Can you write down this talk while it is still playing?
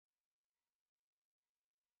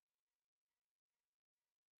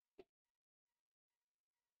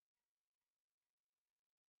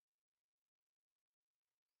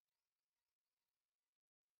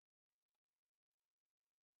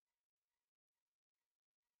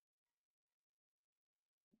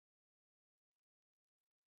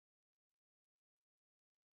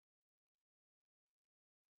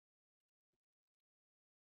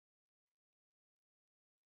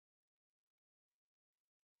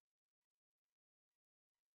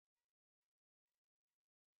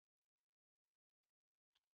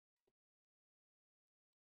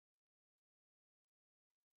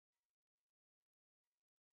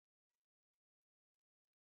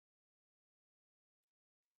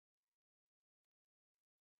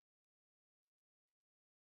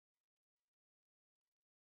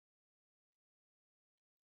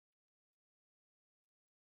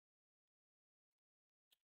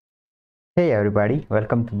Hey everybody,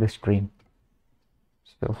 welcome to the stream.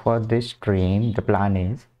 So for this stream, the plan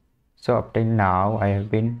is, so up till now I have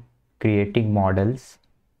been creating models,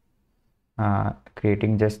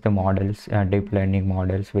 creating just the models, deep learning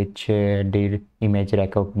models, which did image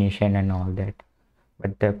recognition and all that.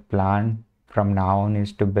 But the plan from now on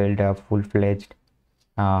is to build a full-fledged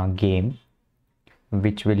game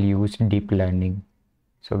which will use deep learning.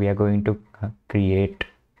 So we are going to create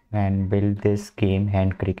and build this game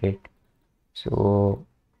hand cricket. So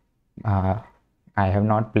I have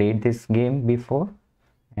not played this game before,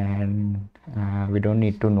 and we don't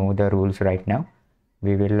need to know the rules right now.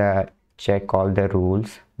 We will check all the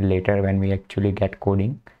rules later when we actually get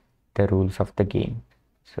coding the rules of the game.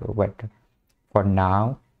 So but for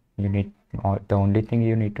now, the only thing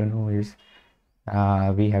you need to know is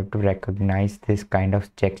we have to recognize this kind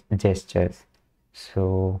of gestures.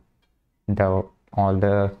 So the all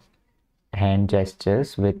the hand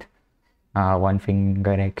gestures with one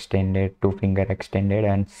finger extended, two finger extended,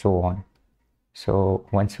 and so on. So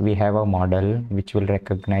once we have a model which will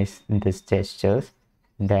recognize these gestures,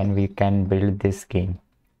 then we can build this game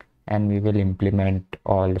and we will implement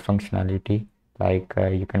all the functionality, like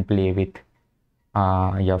you can play with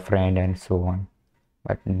your friend and so on.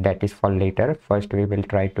 But that is for later. First we will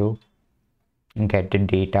try to get the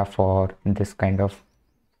data for this kind of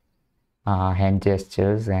hand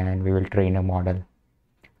gestures, and we will train a model.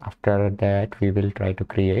 After that we will try to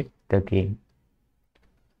create the game.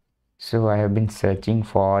 So I have been searching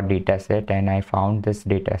for dataset and I found this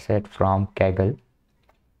dataset from Kaggle,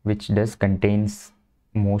 which does contains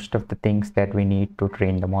most of the things that we need to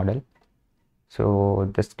train the model. So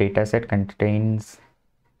this dataset contains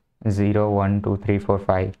 0, 1, 2, 3, 4,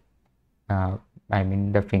 5. I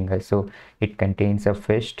mean the fingers. So it contains a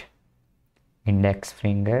fist, index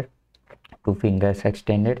finger, two fingers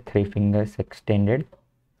extended, three fingers extended.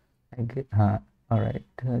 All right,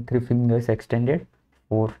 three fingers extended,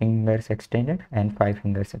 four fingers extended, and five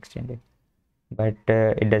fingers extended. But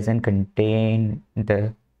it doesn't contain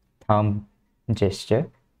the thumb gesture.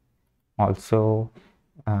 Also,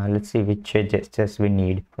 let's see which gestures we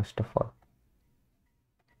need first of all.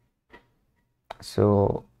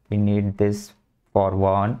 So we need this for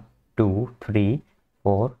 1, 2, 3,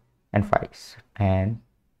 4, and 5, and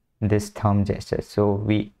this thumb gesture. So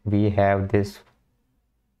we have this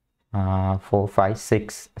 4, 5,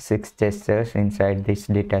 6 gestures inside this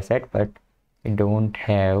data set, but we don't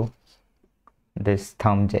have this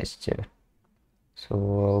thumb gesture.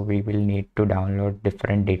 So we will need to download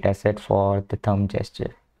different data set for the thumb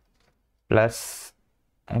gesture. Plus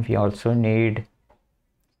we also need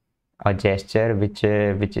a gesture which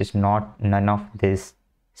is not none of these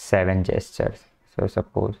 7 gestures. So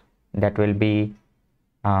suppose that will be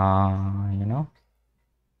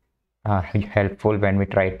helpful when we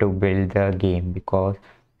try to build the game, because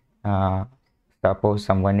suppose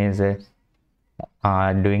someone is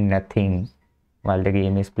doing nothing while the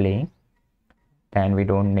game is playing, then we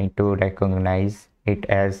don't need to recognize it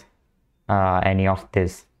as any of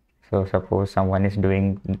this. So suppose someone is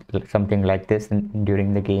doing something like this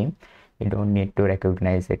during the game, we don't need to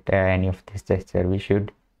recognize it any of this gesture. We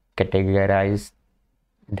should categorize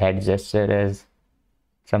that gesture as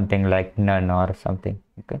something like none or something.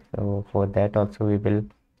 Okay, so for that also we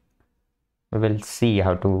will see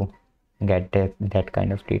how to get that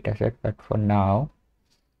kind of data set. But for now,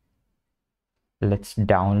 let's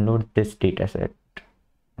download this data set.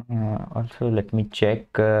 Also let me check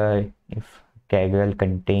if Kaggle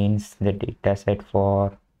contains the dataset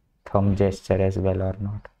for thumb gesture as well or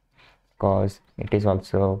not, because it is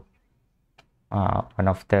also one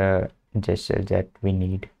of the gestures that we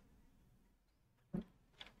need.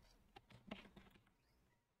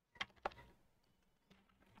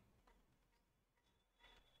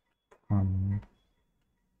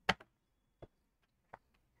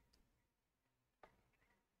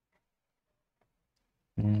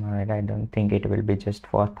 Alright, I don't think it will be just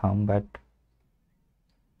for thumb, but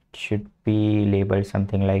it should be labeled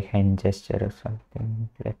something like hand gesture or something.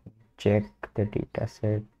 Let me check the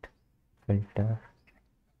dataset filter.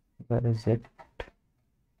 Where is it?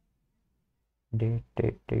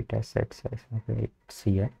 Data sets. Okay, it's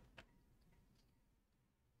here.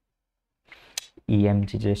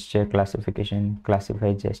 EMG gesture classification,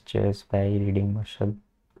 classify gestures by reading muscle.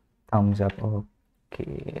 Thumbs up.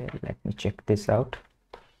 Okay, let me check this out.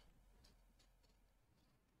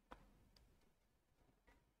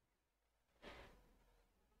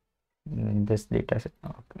 This data set,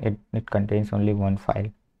 okay, it contains only one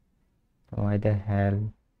file. So why the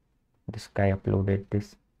hell this guy uploaded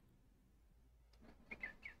this?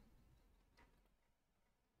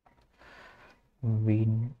 We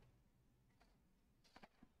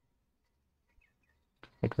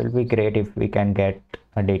It will be great if we can get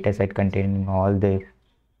a data set containing all the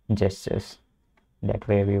gestures. That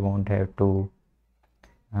way we won't have to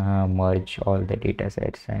merge all the data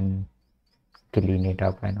sets and clean it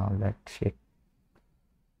up and all that shit.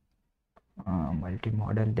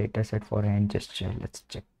 Multi-model dataset for hand gesture. Let's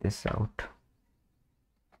check this out.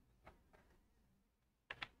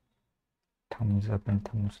 Thumbs up and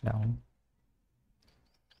thumbs down.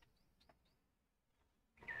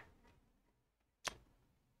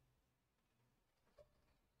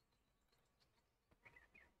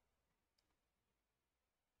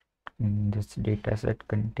 This dataset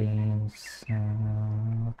contains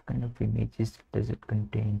what kind of images does it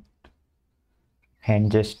contain?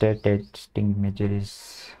 Hand gesture testing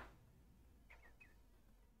images.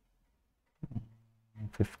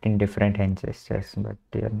 15 different hand gestures, but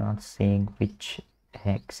they are not saying which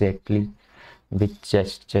exactly which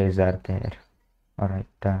gestures are there. All right,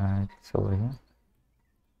 it's over here.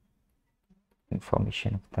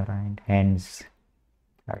 Information of the right hands,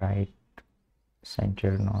 right,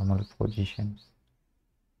 center, normal position.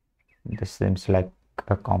 This seems like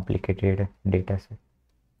a complicated data set.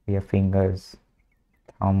 We have fingers,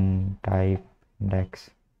 thumb, type,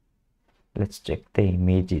 index. Let's check the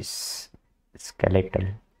images. Skeletal.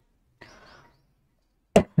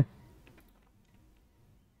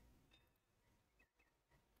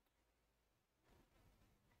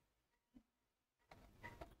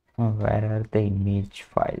 Where are the image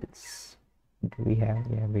files? Do we have?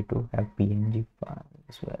 Yeah, we do have PNG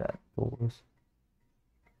files. Where are those?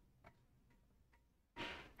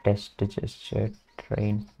 Test gesture,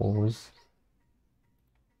 train pose.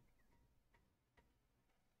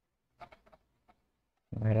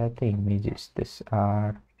 Where are the images? This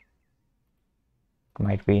are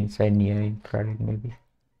might be inside near infrared maybe.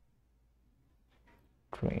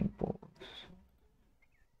 Train pose.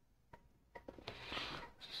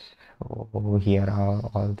 So here are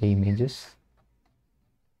all the images.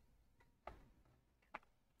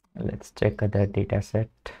 Let's check other data set.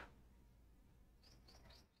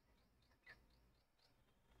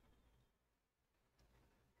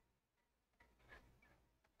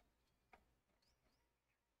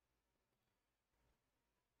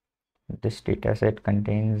 This data set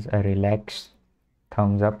contains a relaxed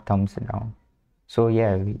thumbs up, thumbs down. So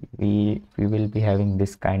yeah, we will be having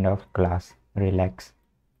this kind of class, relax.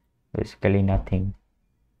 Basically nothing.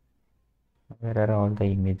 Where are all the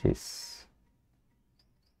images?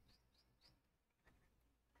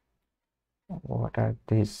 What are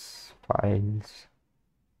these files?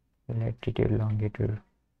 Latitude, longitude,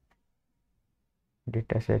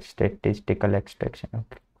 dataset, statistical extraction.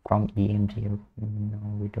 Okay. From EMG. No,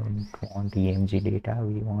 we don't want EMG data.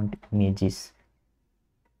 We want images.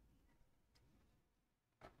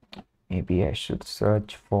 Maybe I should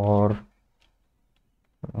search for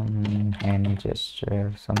hand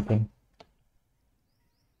gesture, something.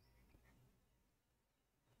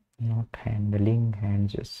 Not handling hand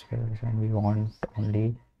gestures, and we want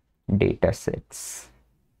only data sets.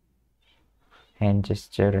 Hand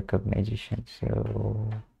gesture recognition. So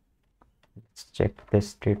let's check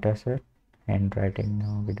this data set. Handwriting.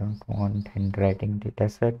 No, we don't want handwriting data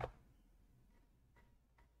set.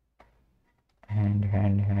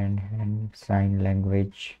 Hand, sign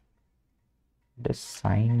language. The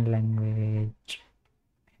sign language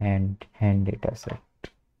and hand data set.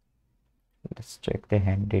 Let's check the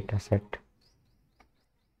hand data set.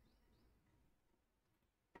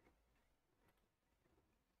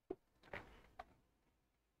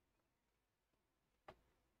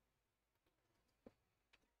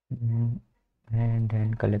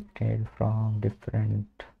 And collected from different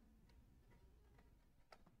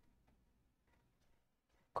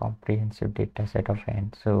comprehensive data set of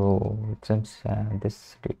hand. So it seems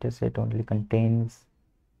this data set only contains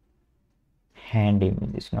hand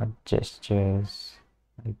images, not gestures,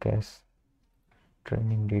 I guess.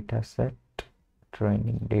 Training data set,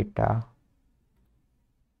 training data,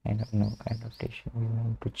 and no annotation. We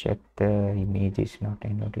want to check the images, not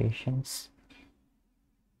annotations.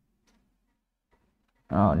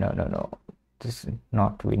 Oh, no, this is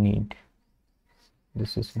not we need.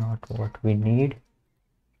 This is not what we need.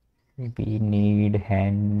 We need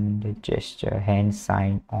hand gesture, hand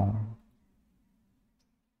sign on,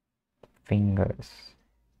 fingers.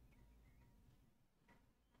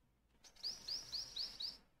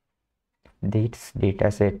 This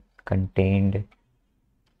dataset contained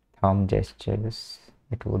thumb gestures.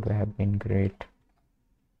 It would have been great.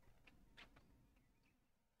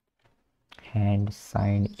 Hand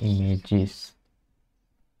sign images.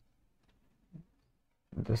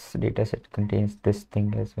 This dataset contains this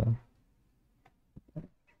thing as well.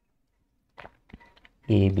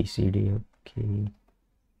 A, B, C, D. Okay.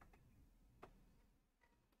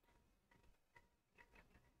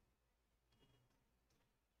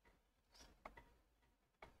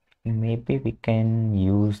 Maybe we can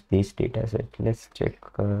use this data set. Let's check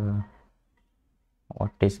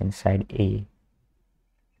what is inside A.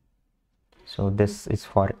 So this is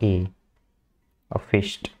for a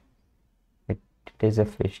fish. It is a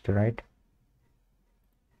fish, right?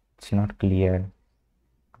 It's not clear.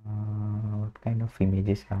 What kind of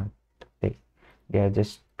images are they? They are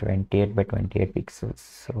just 28 by 28 pixels,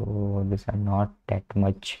 so these are not that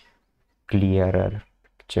much clearer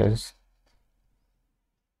pictures.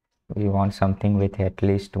 We want something with at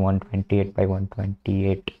least 128 by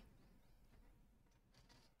 128.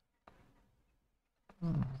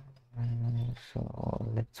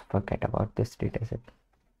 So let's forget about this dataset.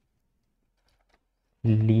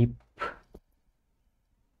 Leap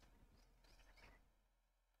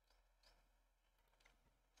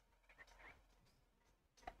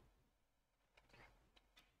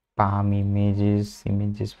palm images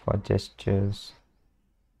for gestures,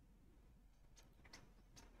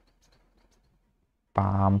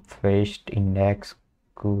 palm, fist, index.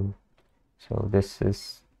 Cool. So this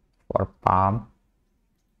is for palm,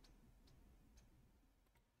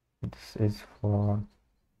 this is for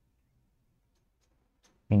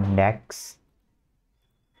index,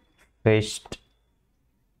 fist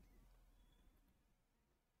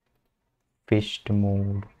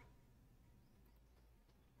mode,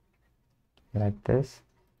 like this.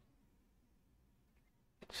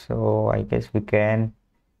 So I guess we can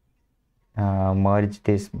merge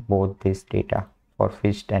both this data for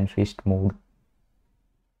fist and fist mode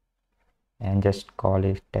and just call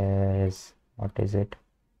it as, what is it,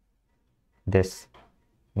 this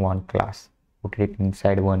one class. Put it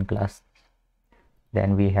inside one class.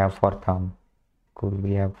 Then we have for thumb. Cool,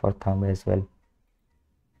 we have for thumb as well.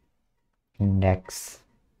 Index.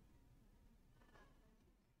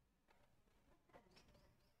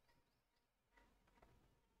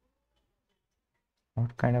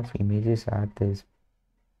 What kind of images are these?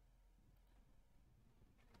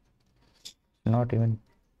 Not even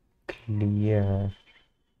clear,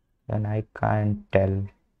 and I can't tell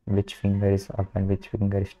which finger is up and which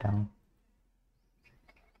finger is down.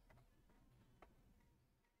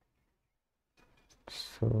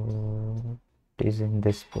 So it is in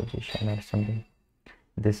this position or something.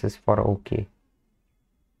 This is for okay.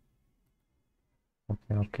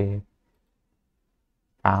 Okay.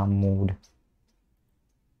 Arm mode.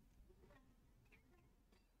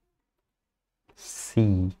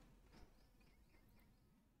 C.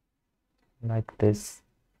 Like this.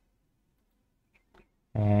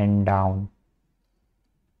 And down.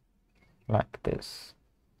 Like this.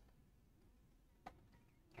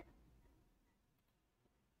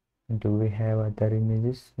 Do we have other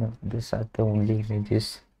images? No, these are the only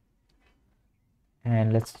images.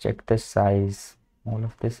 And let's check the size. All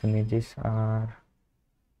of these images are,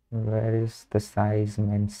 where is the size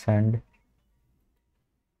mentioned?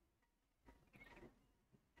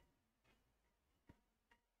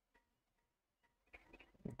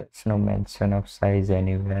 There's no mention of size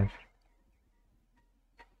anywhere.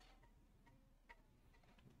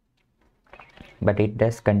 But it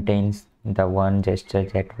does contains the one gesture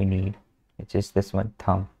that we need, which is this one,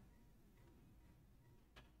 thumb.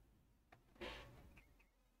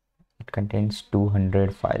 It contains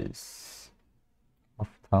 200 files of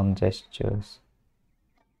thumb gestures,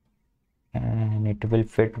 and it will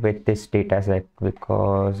fit with this data set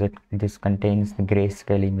because this contains the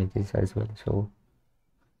grayscale images as well, so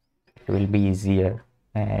it will be easier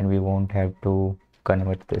and we won't have to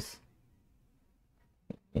convert this.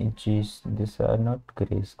 Images, these are not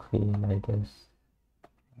grayscale, I guess.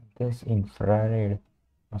 This infrared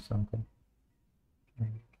or something.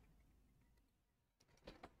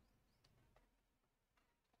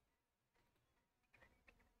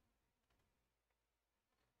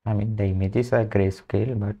 I mean, the images are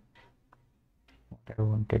grayscale, but what I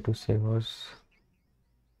wanted to say was,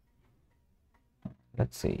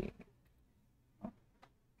 let's see.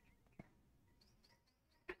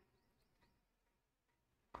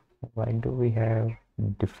 Why do we have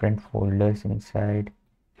different folders inside?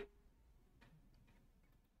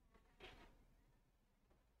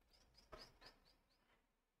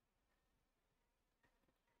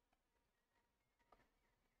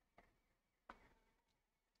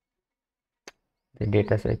 The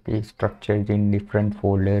dataset is structured in different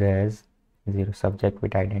folder as 0 subject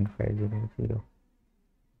with identifier 0,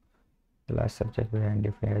 last subject with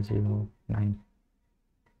identifier 0, 9,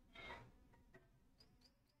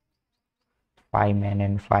 5 men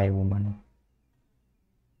and 5 women.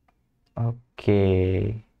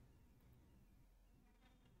 Okay,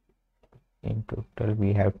 in total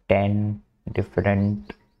we have 10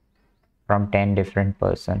 different, from 10 different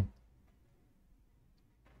person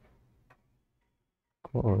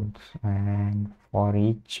codes, and for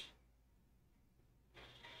each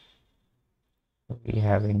we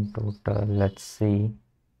have in total, let's see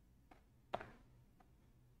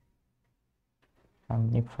how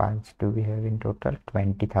many files do we have in total.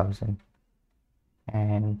 20,000.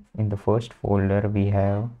 And in the first folder we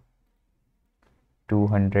have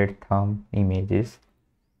 200 thumb images.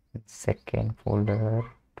 Second folder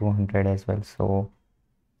 200 as well. So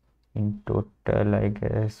in total I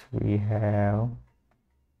guess we have,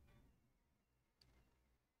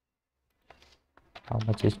 how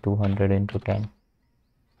much is 200 into 10?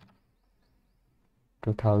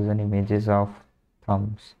 2000 images of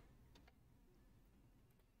thumbs.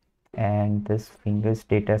 And this fingers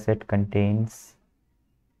dataset contains,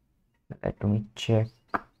 let me check,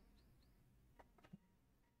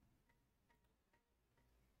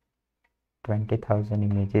 20,000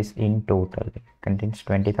 images in total. It contains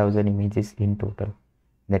 20,000 images in total.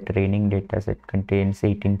 The training dataset contains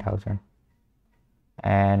 18,000.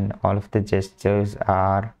 And all of the gestures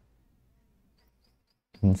are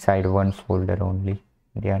inside one folder only.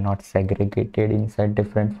 They are not segregated inside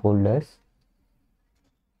different folders.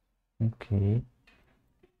 Okay.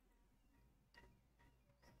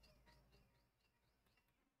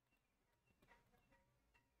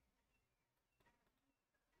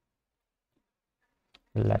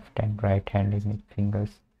 Left and right hand image fingers.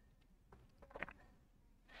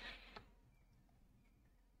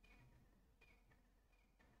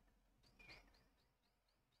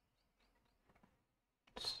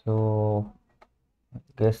 So I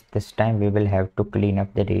guess this time we will have to clean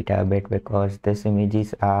up the data a bit, because these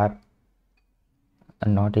images are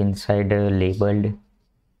not inside labeled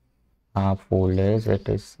folders.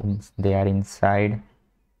 They are inside,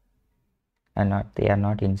 and they are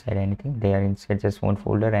not inside anything. They are inside just one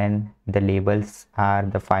folder, and the labels are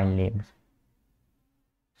the file names.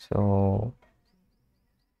 So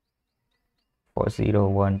for 0,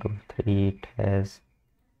 1, 2, 3 it has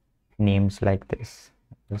names like this.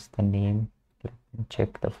 This is the name. Let me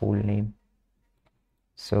check the full name.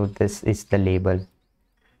 So this is the label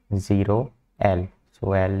 0 L.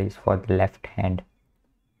 So L is for the left hand.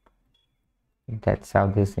 That's how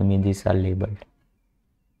these images are labeled.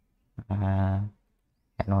 And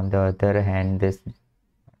on the other hand, this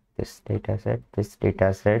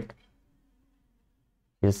dataset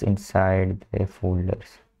is inside the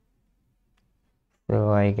folders.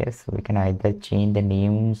 So I guess we can either change the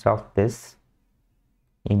names of this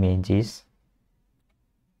images,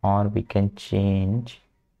 or we can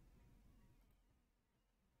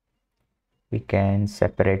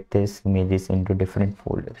separate these images into different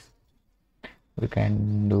folders. We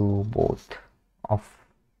can do both of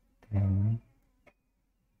them.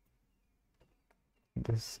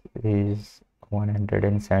 This is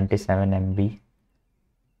 177 MB,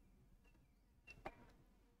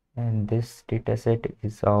 and this dataset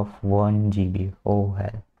is of 1 GB. Oh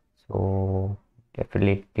hell. So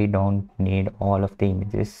definitely don't need all of the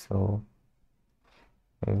images, so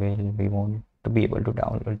we want to be able to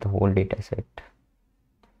download the whole dataset.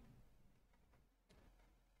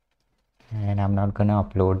 And I'm not gonna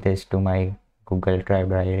upload this to my Google Drive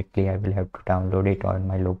directly. I will have to download it on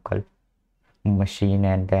my local machine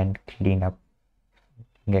and then clean up,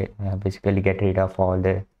 basically get rid of all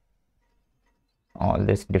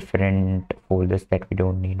this different folders that we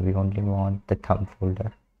don't need. We only want the thumb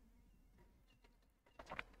folder.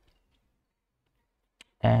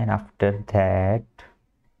 And after that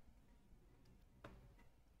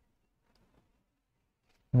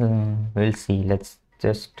we'll see. Let's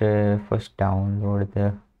just first download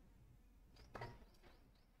the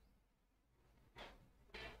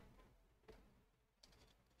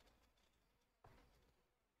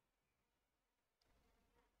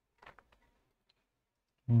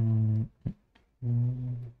mm,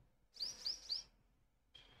 mm,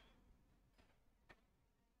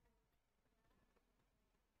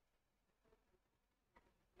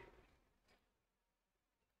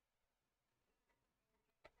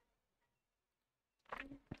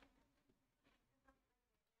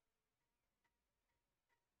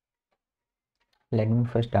 let me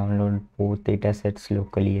first download both datasets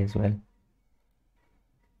locally as well.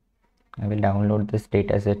 I will download this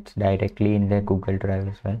datasets directly in the Google Drive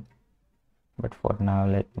as well, but for now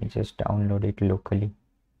let me just download it locally.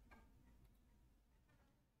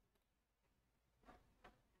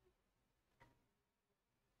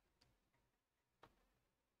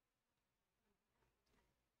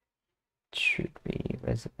 It should be,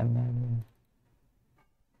 where's the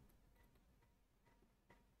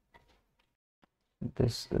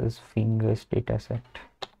This is fingers dataset.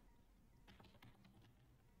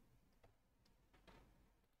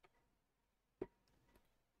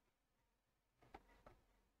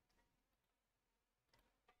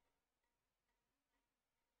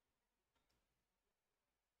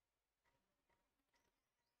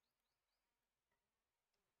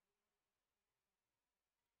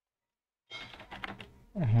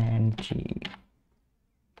 And G.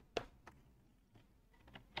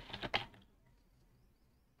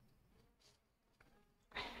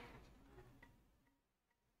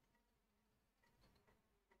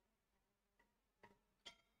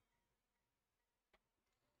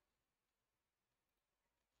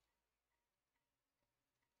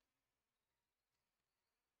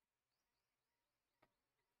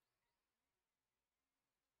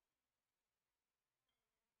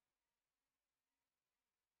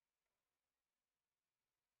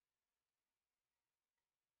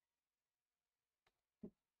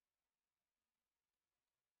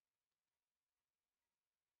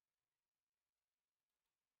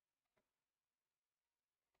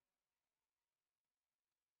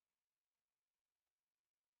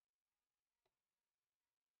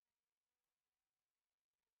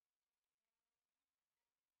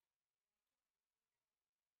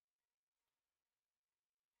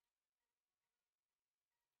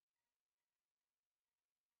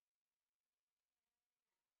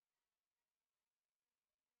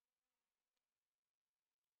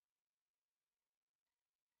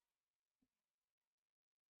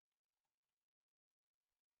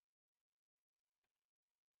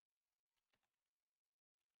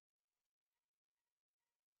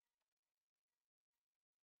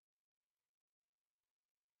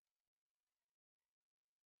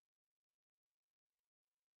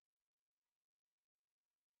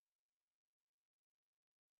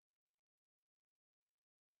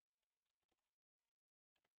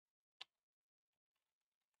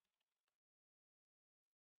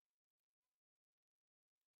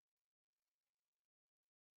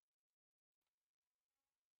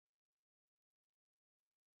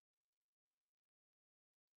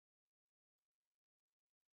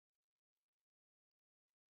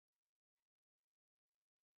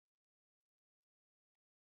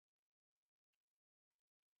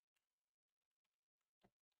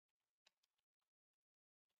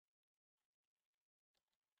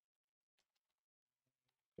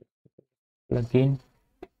 Plugin.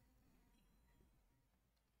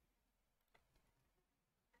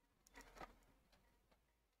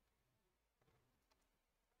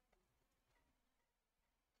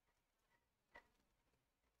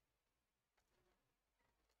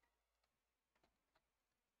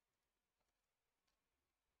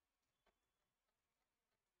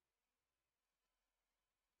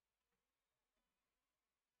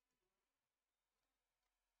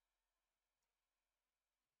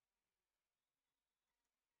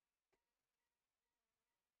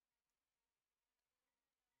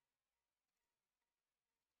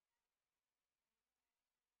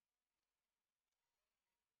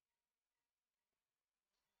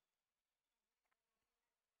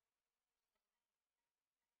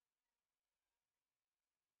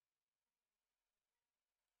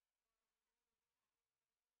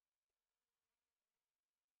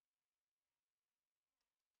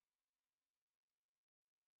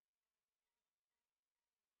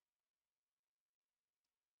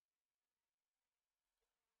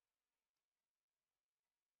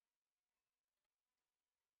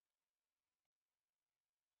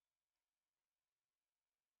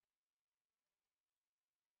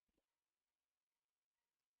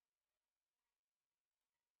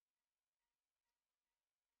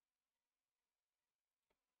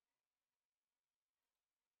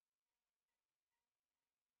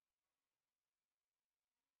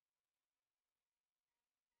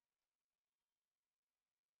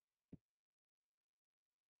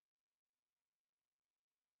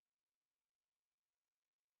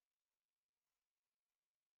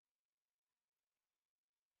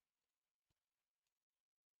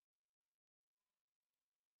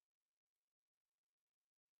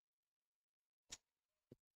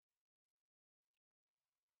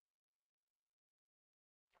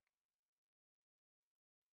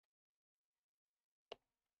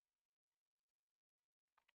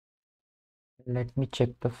 Let me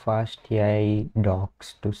check the FastAI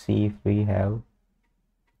docs to see if we have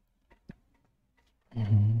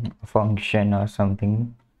a function or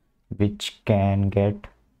something which can get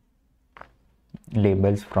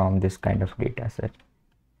labels from this kind of data set.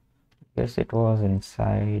 Yes, it was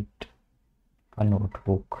inside a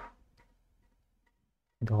notebook.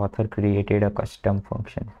 The author created a custom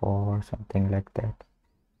function for something like that.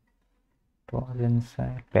 It was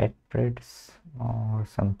inside pet breeds or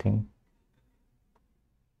something,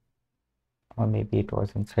 or maybe it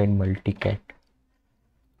was inside multicat.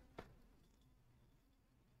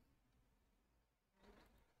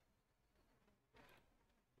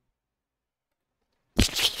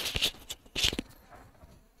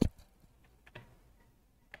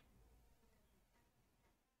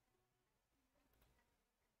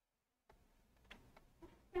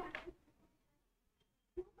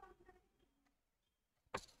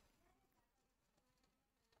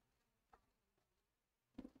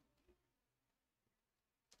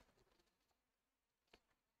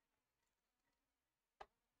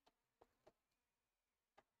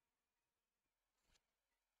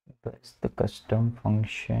 That's the custom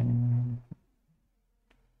function.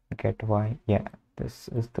 Get y. Yeah, this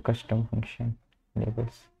is the custom function.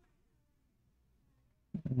 Labels.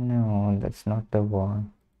 No, that's not the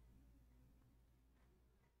one.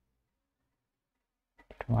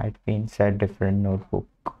 It might be inside different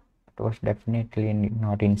notebook. It was definitely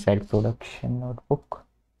not inside production notebook.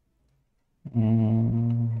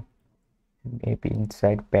 Maybe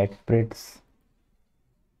inside pet breeds.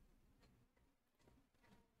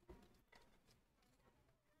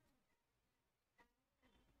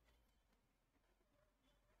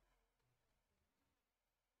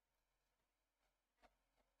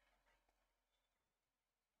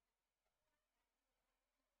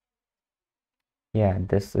 Yeah,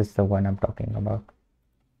 this is the one I'm talking about.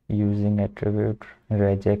 Using attribute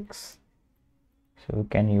regex, so we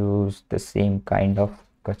can use the same kind of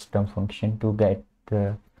custom function to get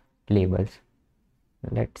the labels.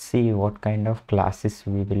 Let's see what kind of classes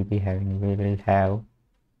we will be having. We will have,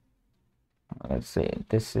 let's say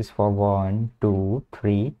this is for 1 2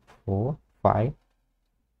 3 4 5.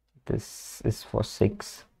 This is for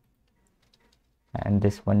 6, and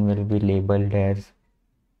this one will be labeled as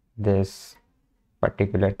this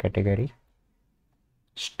particular category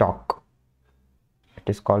stock. It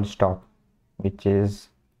is called stock, which is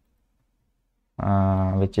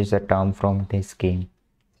a term from this game.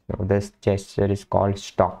 So this gesture is called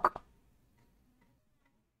stock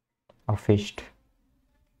or fished.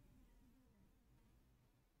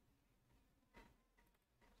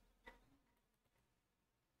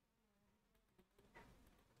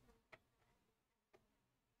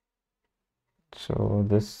 So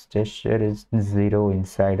this gesture is 0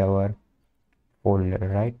 inside our folder,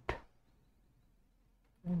 right?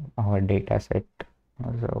 Our data set.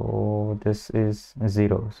 So this is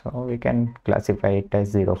 0, so we can classify it as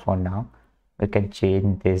 0 for now. We can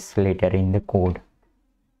change this later in the code,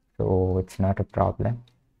 so it's not a problem.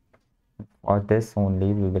 For this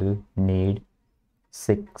only we will need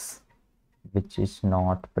 6, which is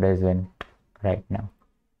not present right now.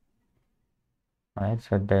 Alright,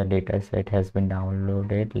 so the data set has been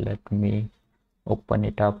downloaded. Let me open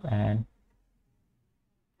it up and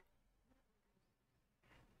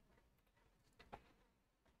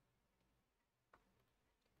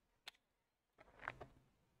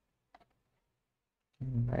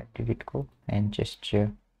where did it go? And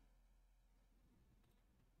gesture.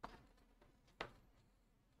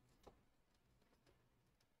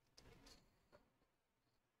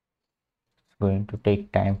 It's going to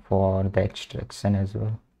take time for the extraction as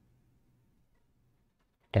well.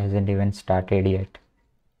 It hasn't even started yet.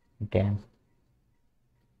 Damn.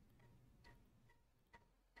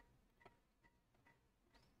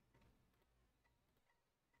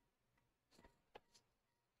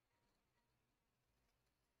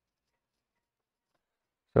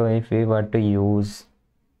 So if we were to use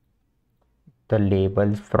the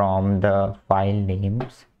labels from the file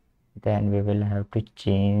names, then we will have to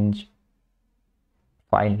change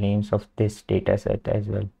file names of this data set as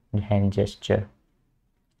well, hand gesture.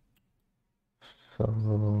 So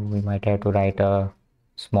we might have to write a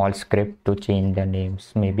small script to change the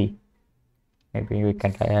names. Maybe we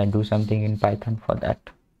can do something in Python for that.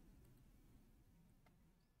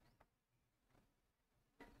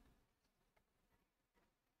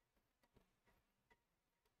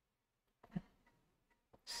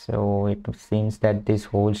 So it seems that this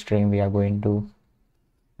whole string we are going to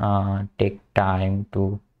take time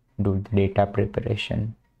to do the data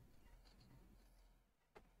preparation.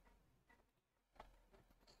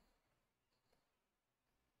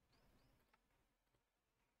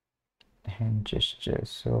 And gesture.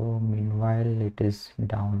 So meanwhile it is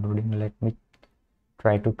downloading. Let me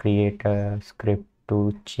try to create a script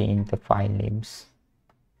to change the file names.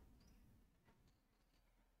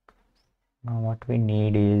 Now what we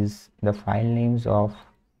need is the file names of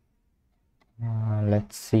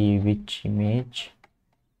let's see which image.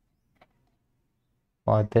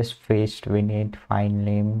 For this feast we need file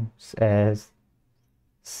names as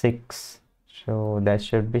 6, so there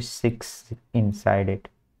should be 6 inside it.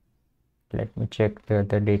 Let me check the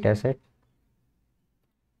data set.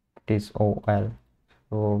 It is OL,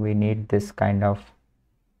 so we need this kind of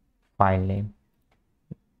file name.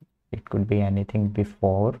 It could be anything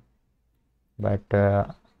before, but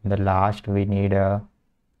the last we need an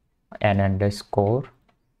underscore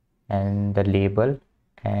and the label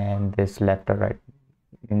and this left or right.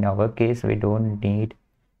 In our case we don't need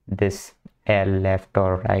this L left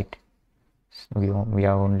or right, so we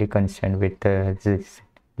are only concerned with this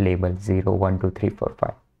label 0 1 2 3 4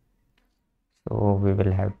 5. So we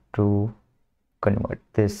will have to convert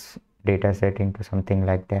this data set into something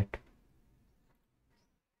like that.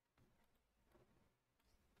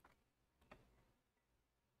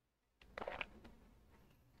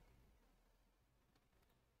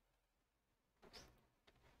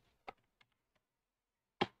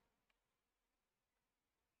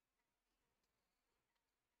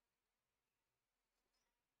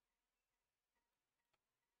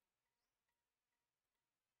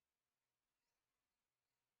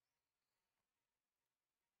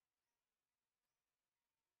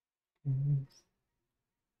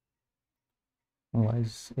 Why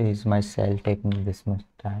is my cell taking this much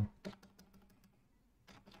time?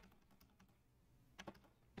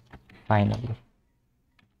 Finally.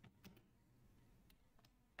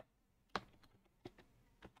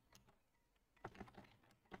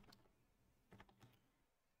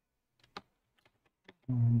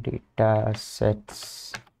 Data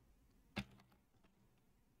sets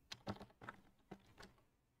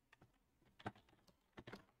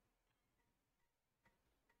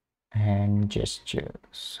and gesture.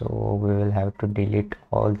 So we will have to delete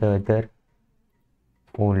all the other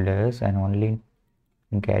folders and only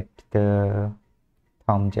get the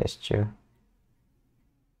thumb gesture.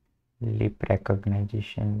 Lip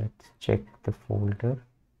recognition, let's check the folder.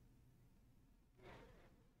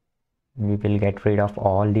 We will get rid of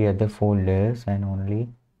all the other folders and only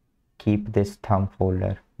keep this thumb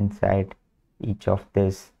folder inside each of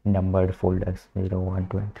these numbered folders 0 1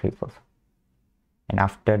 2 and 3 4. And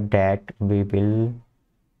after that we will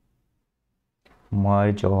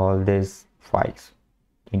merge all these files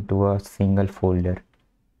into a single folder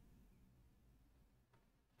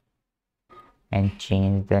and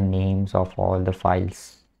change the names of all the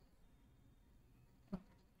files.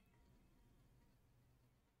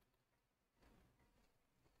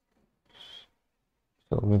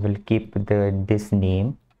 So we will keep this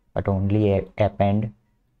name but only append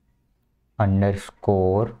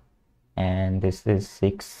underscore, and this is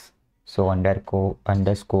 6, so underscore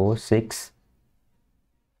 6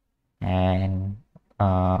 and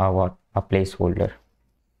a placeholder.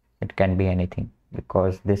 It can be anything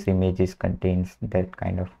because this image contains that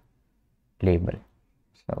kind of label,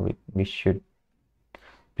 so we should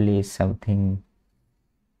place something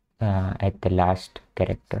at the last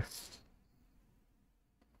character.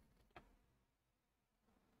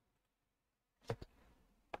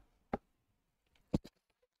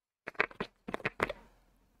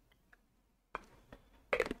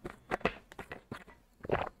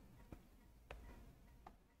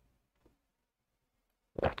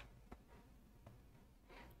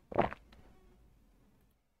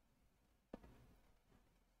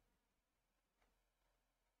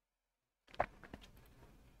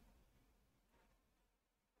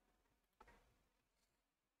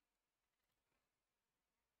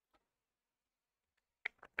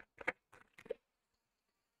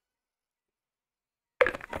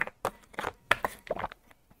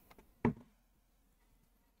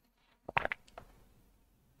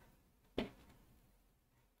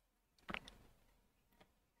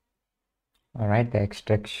 Alright, the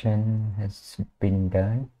extraction has been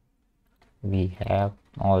done. We have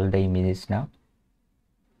all the images now.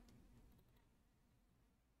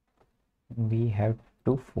 We have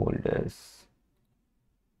 2 folders.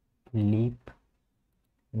 Leap.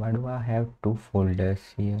 Why do I have 2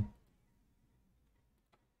 folders here?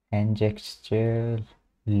 And gesture,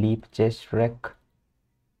 leap gest rec.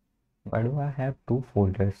 Why do I have 2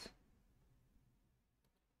 folders?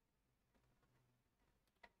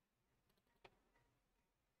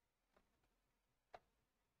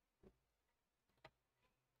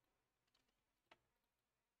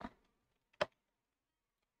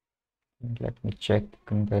 Let me check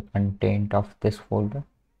the content of this folder.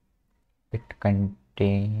 It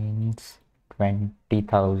contains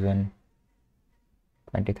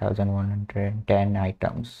 20,110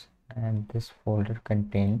 items, and this folder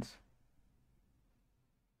contains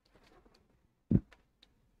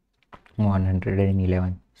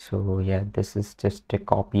 111. So yeah, this is just a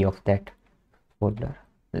copy of that folder.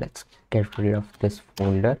 Let's get rid of this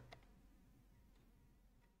folder.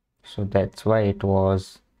 So that's why it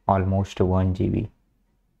was almost 1 GB.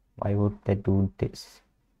 Why would they do this?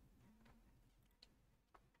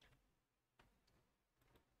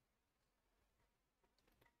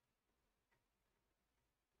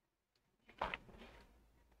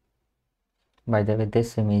 By the way,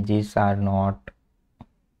 these images are not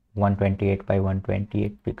 128 by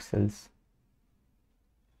 128 pixels.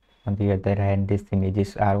 On the other hand, these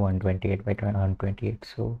images are 128 by 128.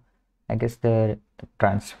 So I guess the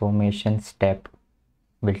transformation step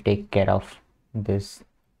will take care of this.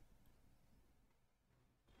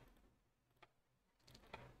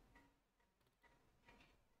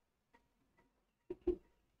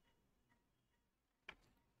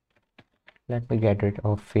 Let me get rid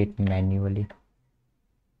of it manually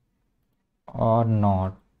or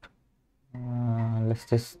not. Let's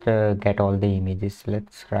just get all the images.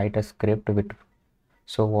 Let's write a script with.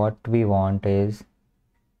 So what we want is,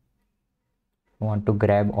 we want to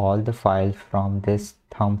grab all the files from this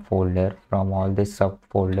thumb folder, from all the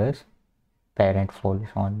subfolders, parent folders,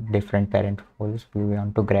 on different parent folders. We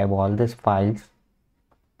want to grab all these files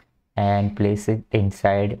and place it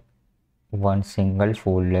inside one single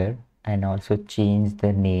folder, and also change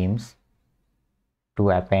the names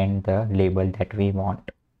to append the label that we want,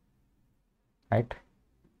 right?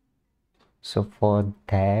 So for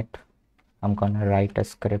that, I'm gonna write a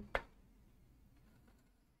script.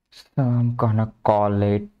 So I'm gonna call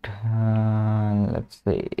it, let's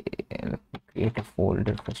say, let me create a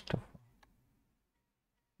folder first of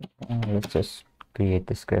all. Let's just create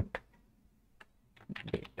the script.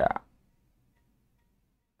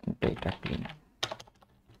 Data cleanup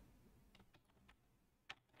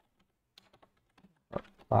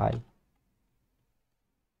file.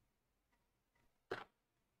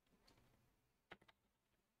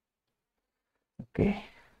 Okay,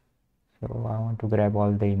 so I want to grab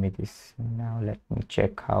all the images. Now let me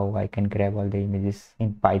check how I can grab all the images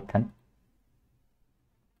in Python.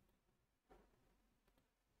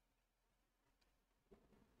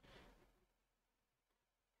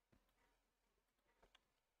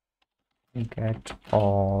 Get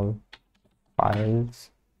all files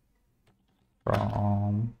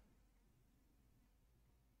from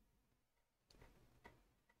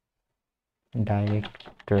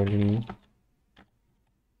directory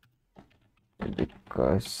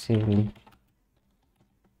recursively.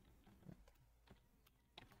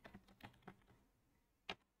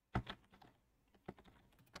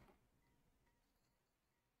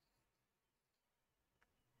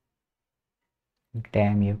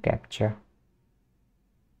 Damn you, capture.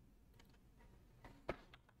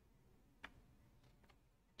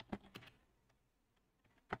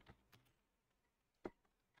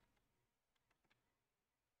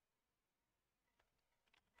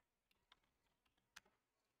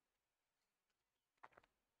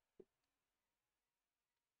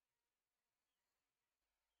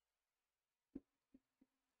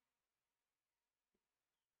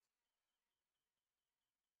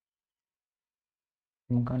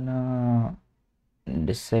 I'm gonna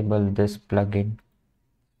disable this plugin,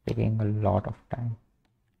 taking a lot of time.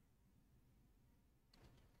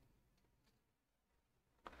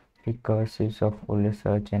 Recursives of full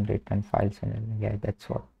search and return files, and yeah, that's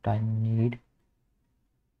what I need.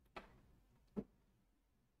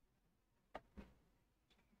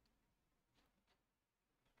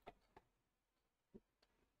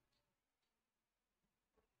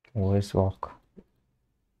 Voice walk.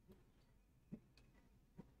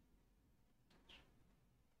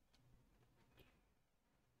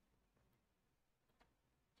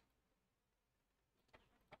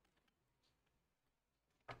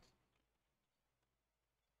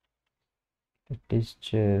 It is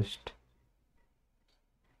just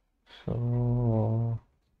so.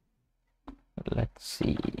 Let's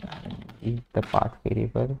see. The path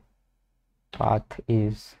variable. Path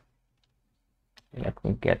is. Let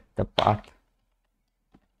me get the path.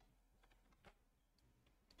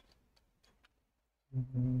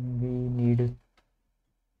 We need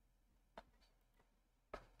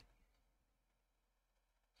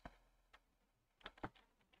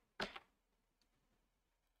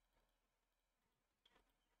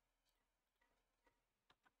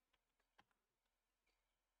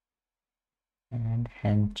and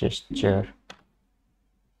hand gesture.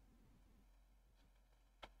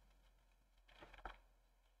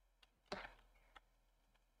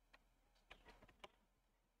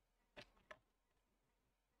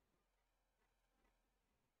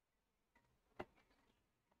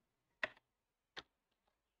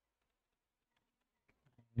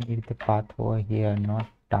 need the path over here, not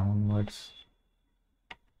downwards.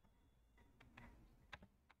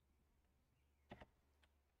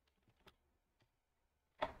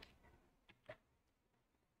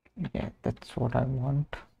 Yeah, that's what I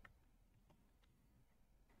want.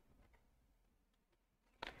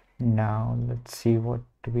 Now let's see what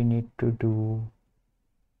we need to do.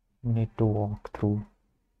 We need to walk through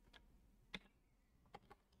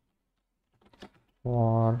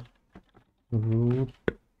for root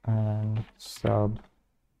and sub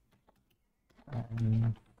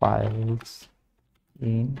and files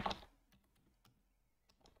in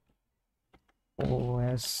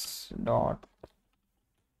os dot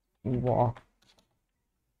walk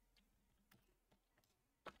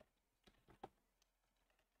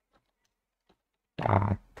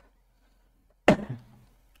path,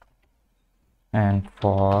 and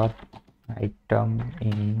for item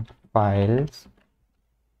in files,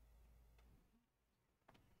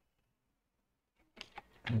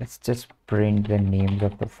 let's just print the names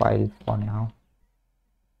of the files for now.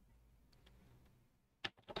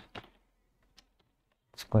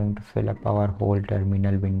 It's going to fill up our whole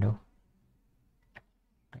terminal window.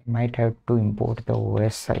 I might have to import the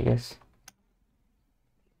OS, I guess.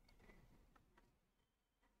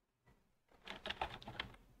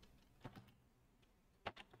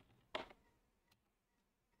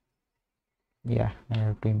 Yeah, I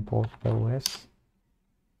have to import the OS.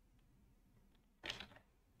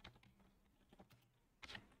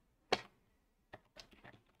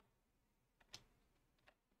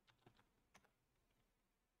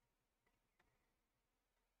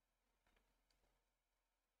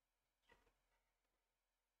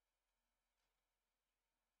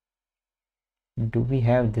 Do we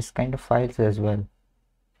have this kind of files as well,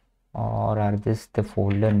 or are this the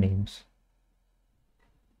folder names?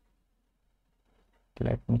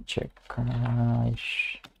 Let me check.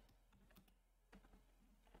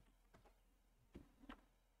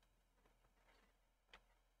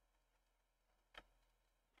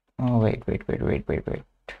 Oh, wait.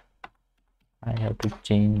 I have to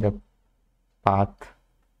change the path.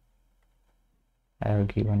 I have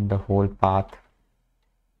given the whole path.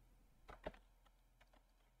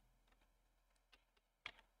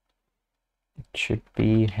 It should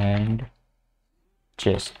be hand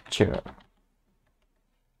gesture.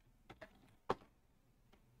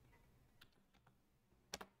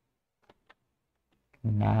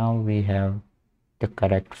 Now we have the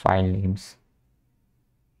correct file names.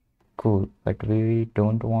 Cool, but we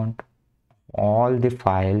don't want all the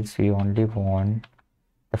files. We only want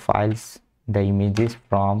the files, the images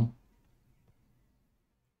from,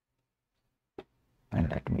 and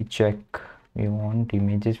let me check. We want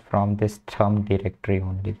images from this thumb directory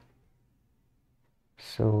only.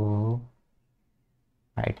 So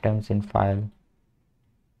items in file,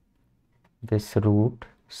 this root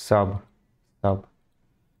sub.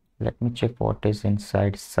 Let me check what is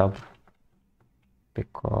inside sub,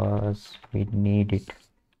 because we need it.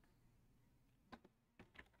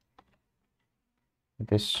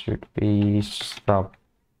 This should be sub.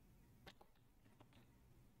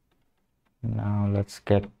 Now let's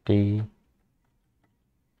get the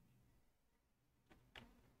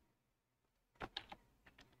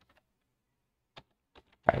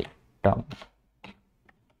item.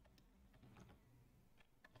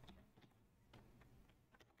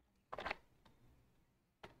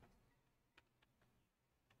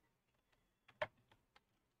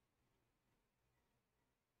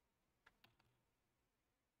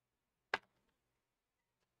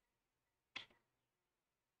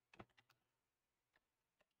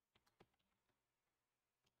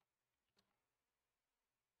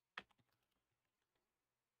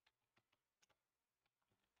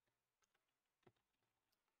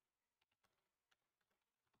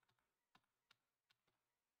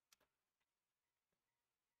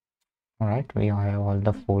 All right, we have all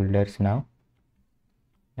the folders now.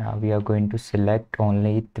 Now we are going to select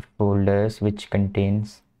only the folders which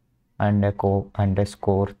contains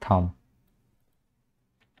underscore thumb.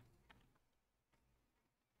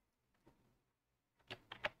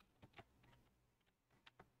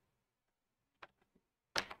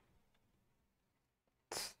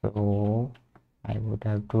 So I would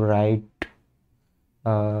have to write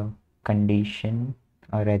a condition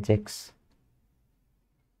or regex.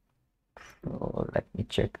 So let me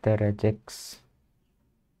check the regex.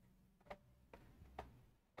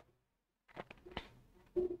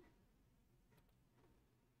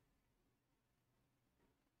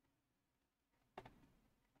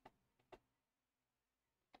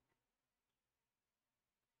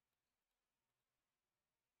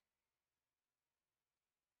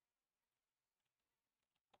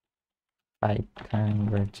 Python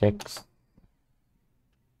regex.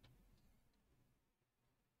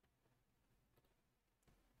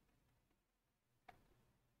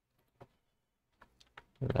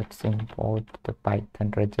 Let's import the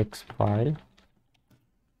Python regex file,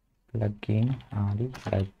 plugin,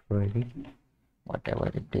 library,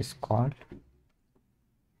 whatever it is called.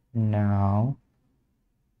 Now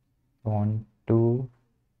want to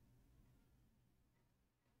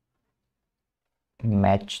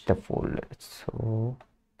match the folder.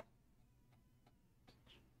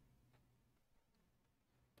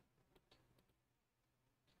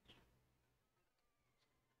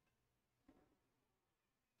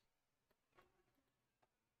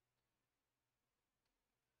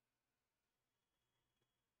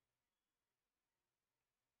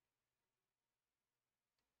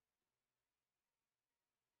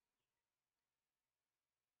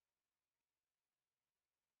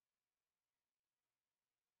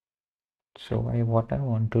 What I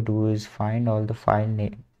want to do is find all the file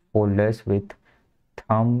name folders with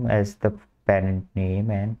thumb as the parent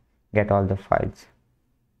name and get all the files.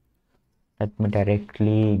 Let me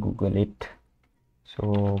directly Google it.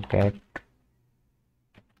 So get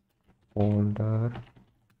folder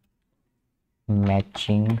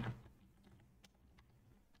matching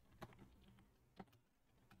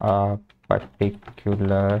a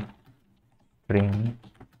particular string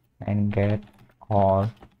and get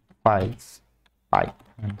all files.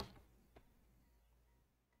 Python.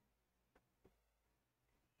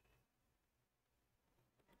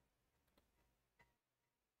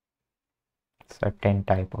 Certain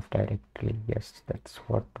type of directory. Yes, that's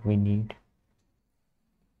what we need.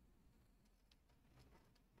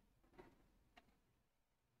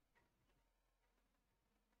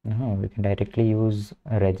 No, we can directly use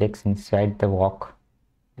regex inside the walk.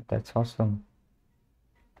 That's awesome.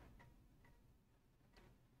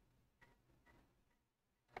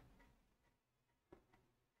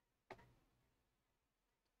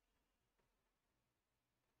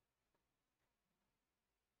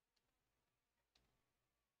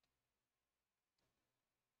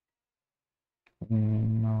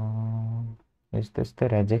 No, is this the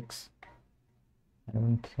regex? I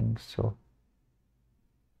don't think so.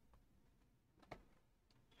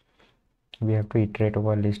 We have to iterate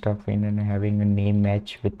over a list of in and having a name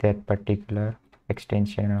match with that particular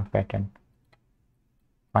extension or pattern.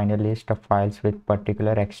 Find a list of files with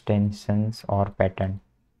particular extensions or pattern.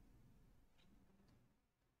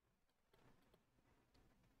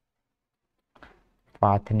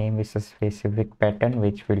 Path name is a specific pattern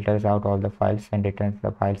which filters out all the files and returns the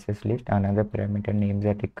files as list. Another parameter names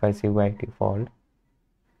that recursive by default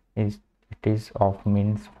is it is of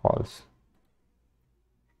means false.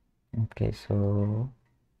 Okay, so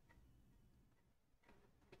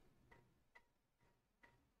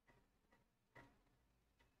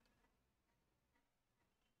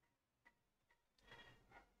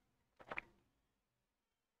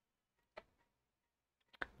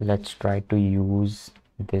let's try to use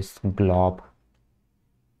this glob.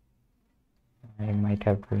 I might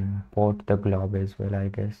have to import the glob as well, I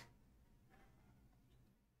guess.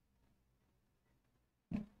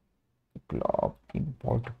 Glob,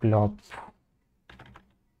 import glob,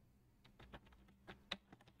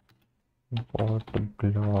 import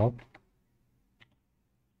glob.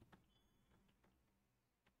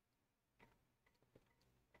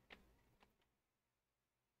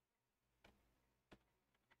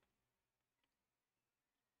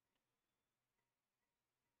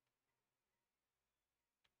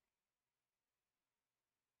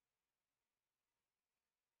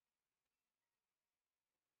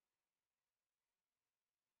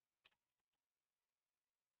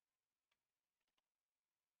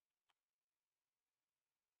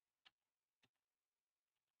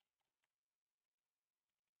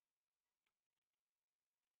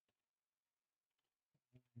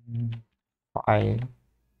 File,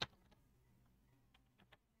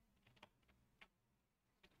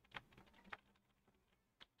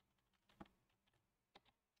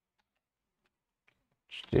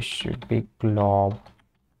 this should be glob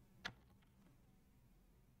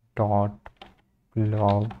dot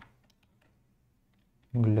glob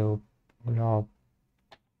glob glob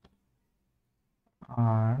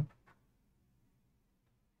r.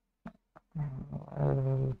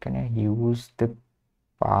 Can I use the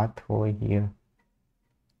path over here?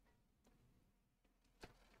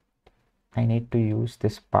 I need to use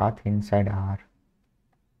this path inside R.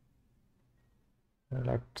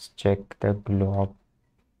 Let's check the glob.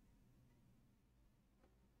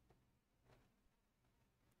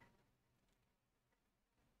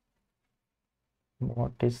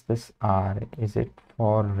 What is this R? Is it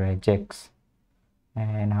for regex?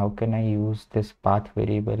 And how can I use this path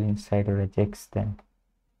variable inside regex then?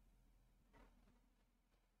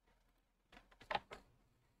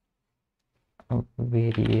 A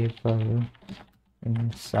variable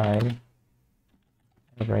inside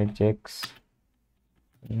regex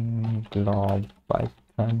in glob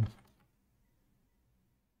python.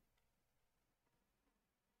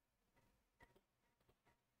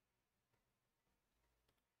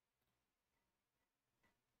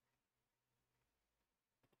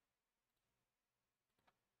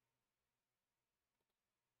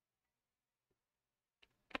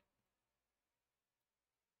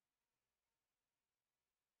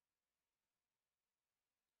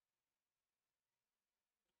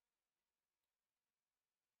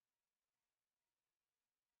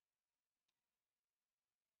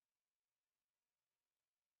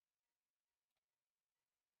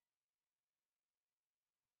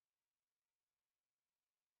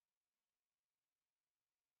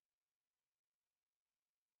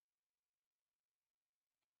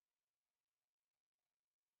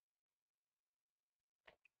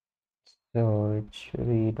 Search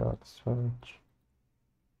dot search.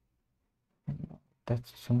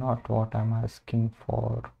 That's not what I'm asking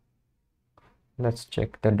for. Let's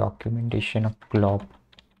check the documentation of glob.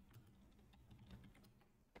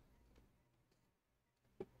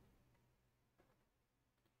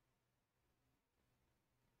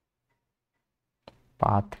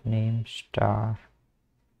 Path name star.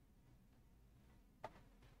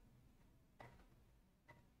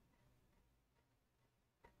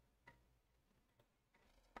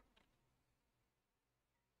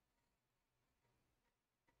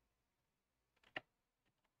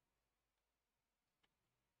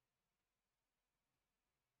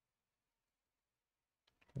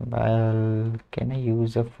 Well, can I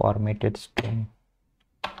use a formatted string?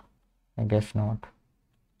 I guess not.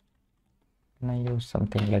 Can I use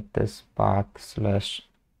something like this, path slash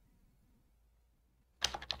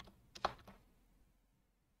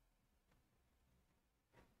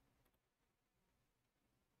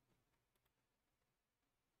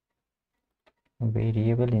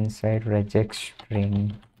variable inside regex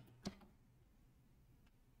string?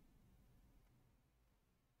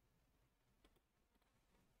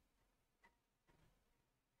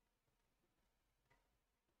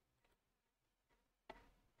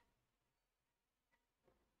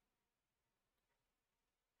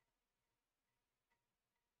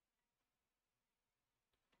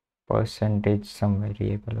 Percentage some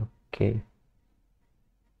variable. Okay.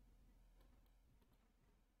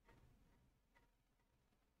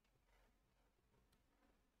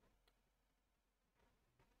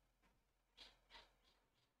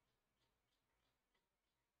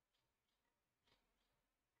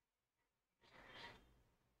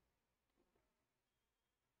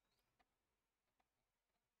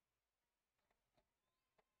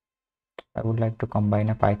 I would like to combine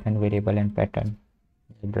a Python variable and pattern.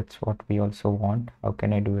 That's what we also want. How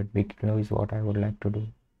can I do it? Below is what I would like to do.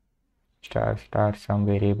 Star star some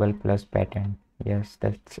variable plus pattern. Yes,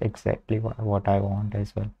 that's exactly what I want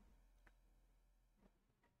as well.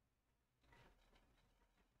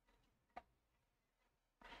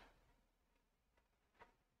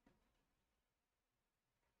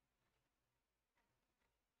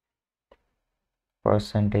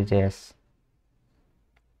 Percentage S.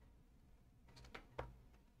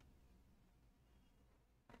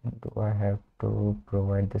 Do I have to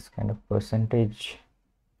provide this kind of percentage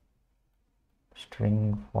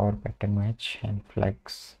string for pattern match and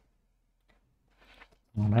flex?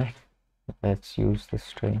 Alright, let's use the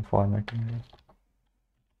string formatting.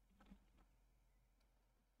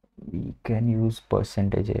 We can use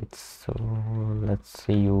percentages, so let's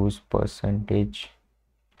say use percentage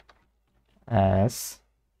as.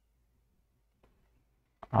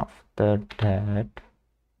 After that,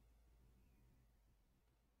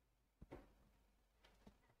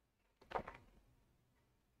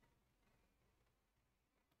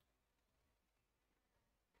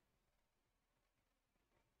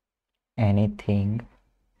 anything,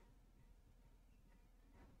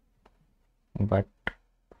 but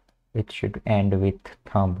it should end with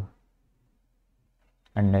thumb,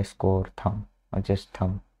 underscore thumb, or just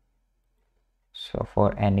thumb. So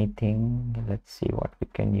for anything, let's see what we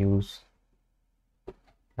can use.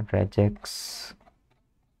 Regex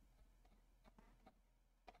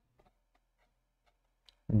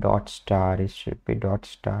dot star. It should be dot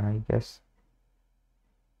star, I guess.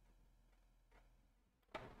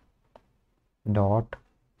 Dot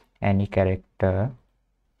any character.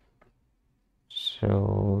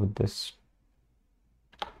 So this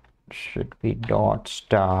should be dot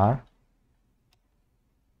star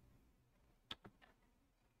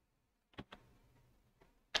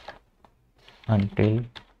until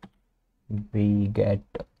we get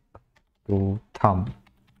to thumb.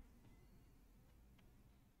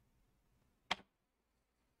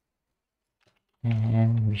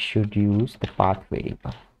 And we should use the path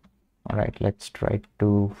variable. All right, let's try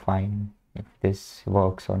to find if this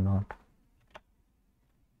works or not.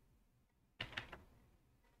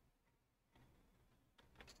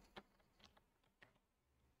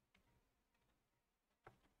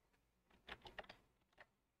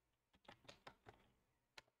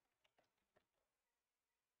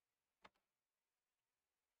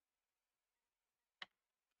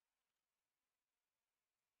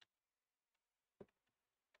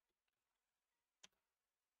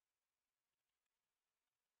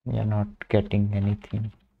 We are not getting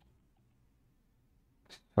anything.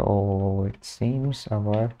 So it seems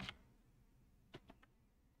our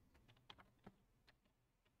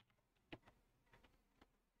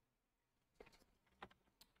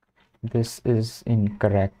this is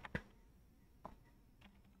incorrect.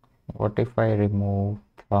 What if I remove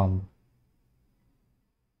thumb?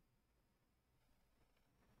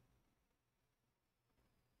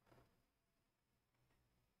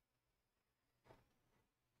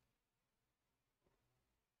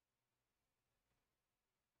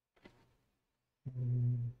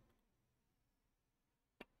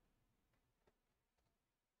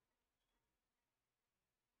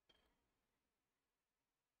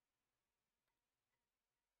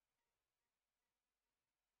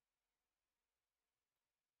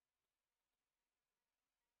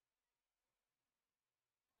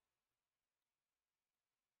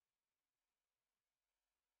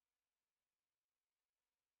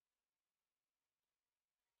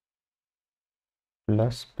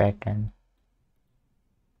 Plus pattern.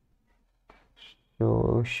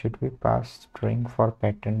 So should we pass string for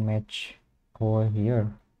pattern match over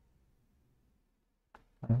here?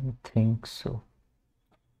 I don't think so.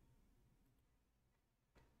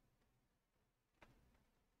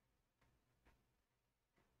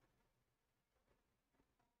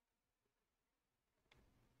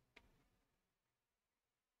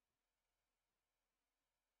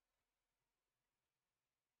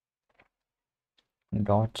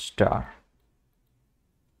 Dot star.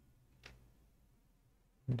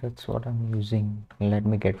 That's what I'm using. Let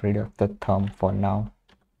me get rid of the thumb for now.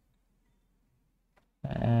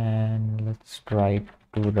 And let's try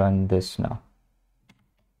to run this now.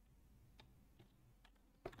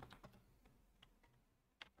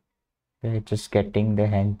 We're just getting the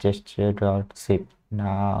hand gesture dot zip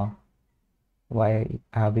now. Why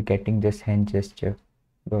are we getting this hand gesture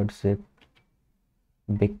dot zip?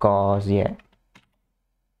 Because yeah,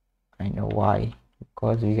 I know why.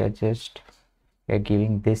 Because we are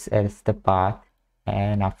giving this as the path,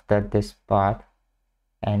 and after this path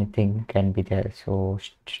anything can be there. So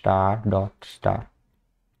star dot star,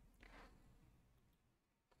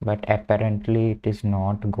 but apparently it is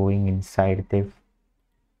not going inside the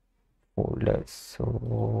folders,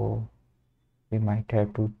 so we might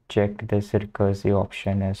have to check this recursive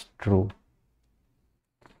option as true.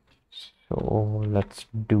 So let's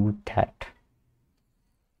do that.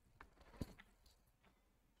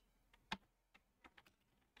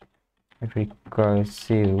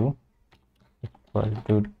 Recursive equal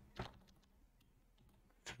to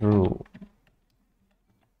true.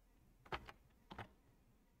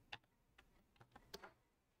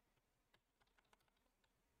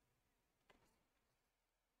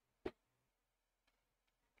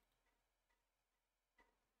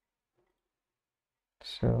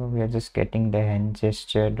 So we are just getting the hand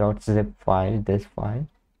gesture dot zip file, this file,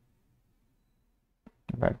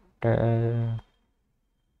 but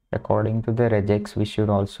according to the regex we should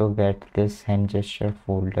also get this hand gesture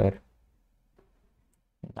folder.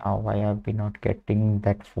 Now why are we not getting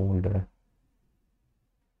that folder?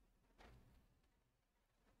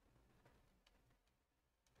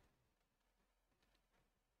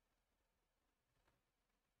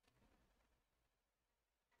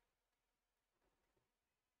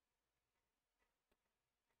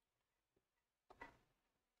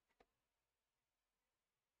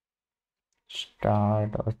 Star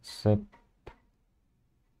dot zip.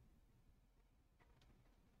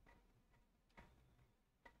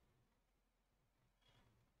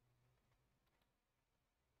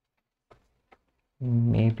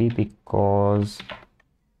 Maybe because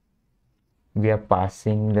we are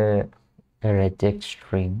passing the regex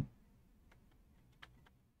string.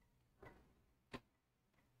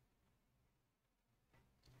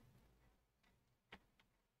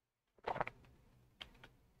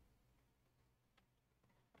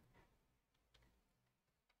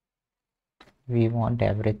 We want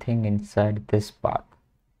everything inside this path.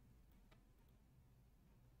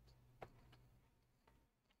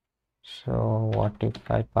 So what if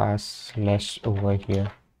I pass less over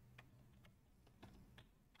here?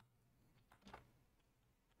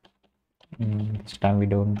 This time we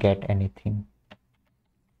don't get anything.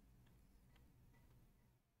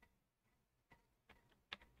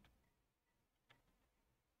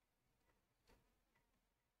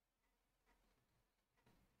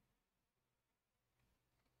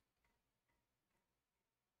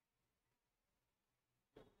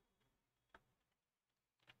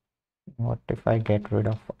 What if I get rid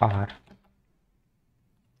of R?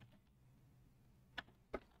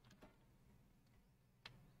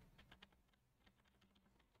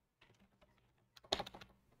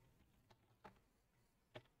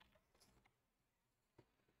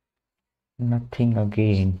 Nothing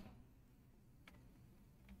again.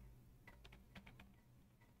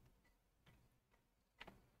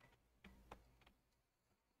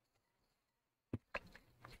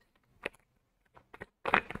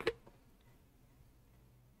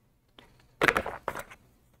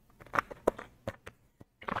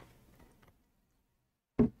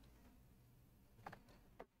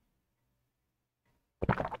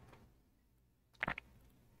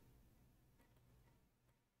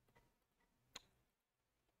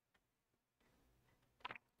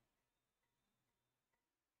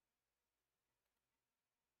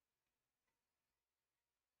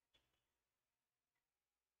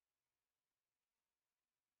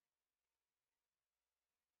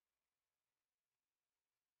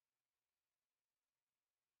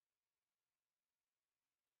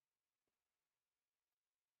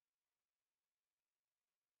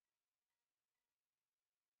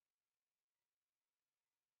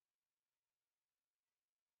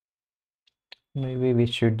 Maybe we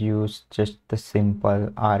should use just the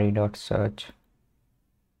simple re.search.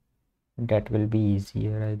 That will be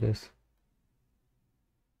easier, I guess.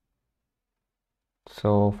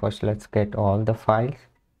 So first let's get all the files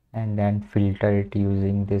and then filter it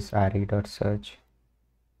using this re.search.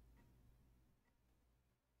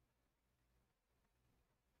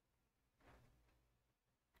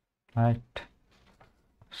 Right.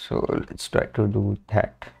 So let's try to do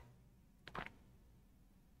that.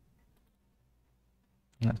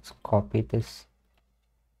 Let's copy this.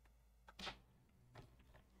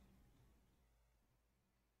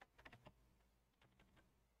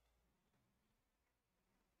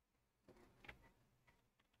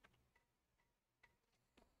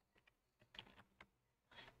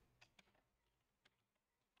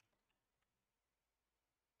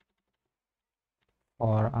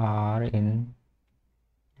 For R in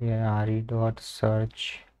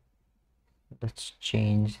re.search, let's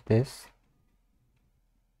change this.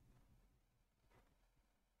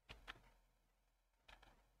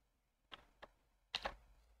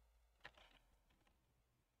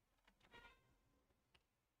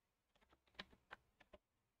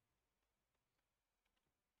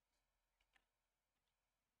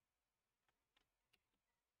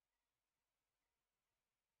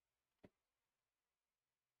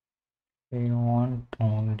 We want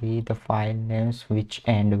only the file names which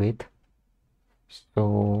end with,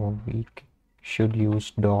 so we should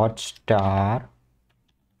use dot star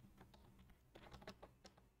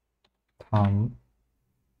thumb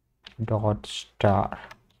dot star.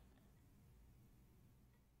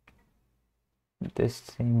 This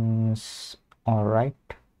seems all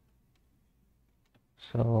right.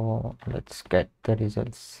 So let's get the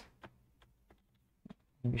results.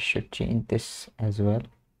 We should change this as well.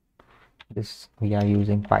 This we are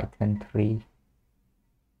using Python 3.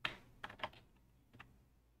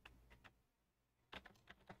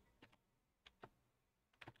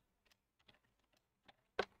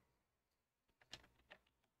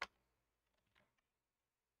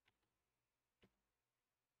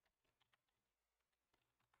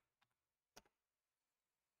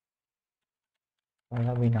 Why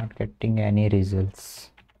are we not getting any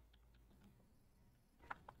results?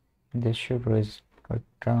 This should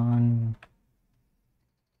return.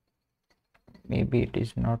 Maybe it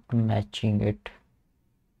is not matching it.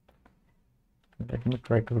 Let me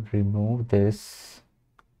try to remove this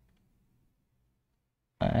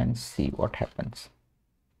and see what happens.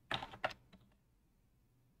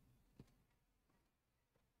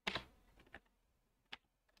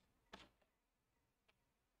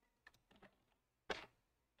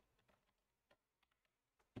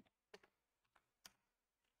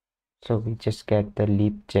 So we just get the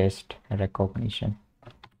leap chest recognition,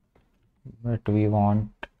 but we want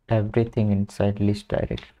everything inside list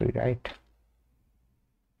directory, right?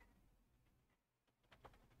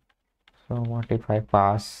 So what if I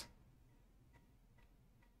pass,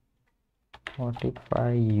 what if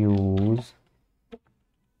I use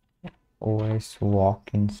os walk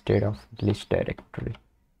instead of list directory?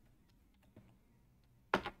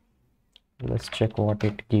 Let's check what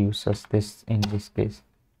it gives us this in this case.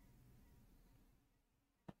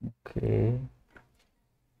 Okay,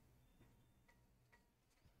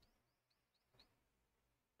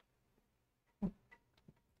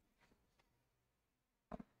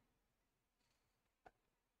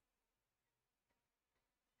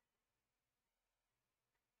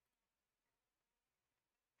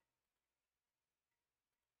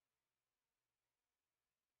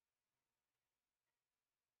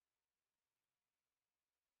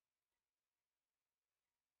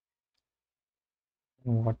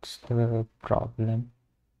 what's the problem?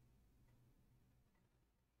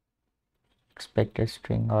 Expect a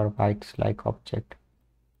string or bytes like object.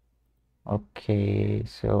 Okay,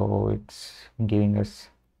 so it's giving us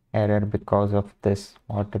error because of this,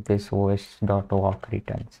 what this os.walk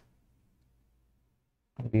returns.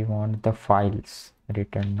 We want the files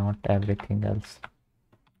written, not everything else.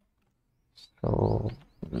 So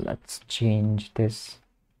let's change this.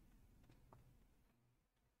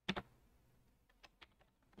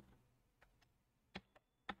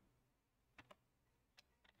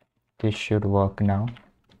 This should work now.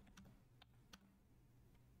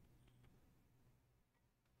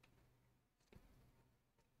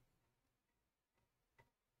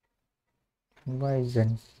 Why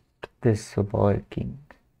isn't this working?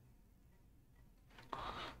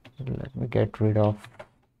 Let me get rid of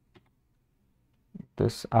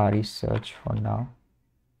this RE search for now.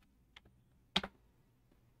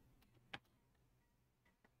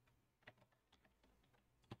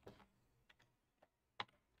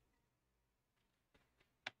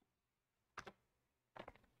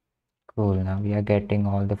 Cool, now we are getting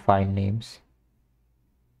all the file names.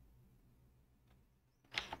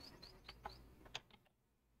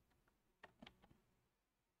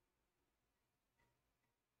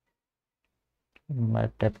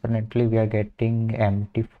 But definitely we are getting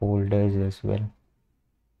empty folders as well.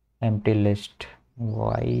 Empty list.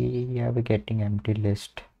 Why are we getting empty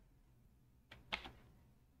list?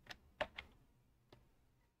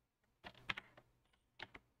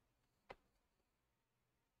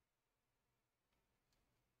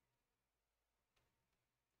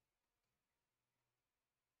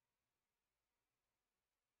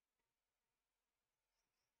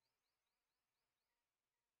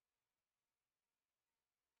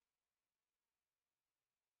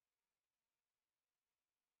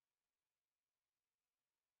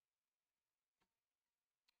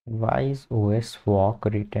 Why is os walk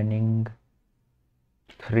returning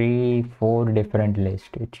 3-4 different lists?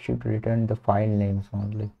 It should return the file names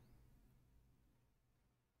only.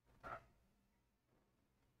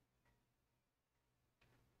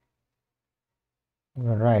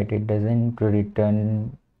 Right, it doesn't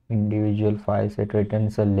return individual files, it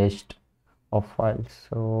returns a list of files.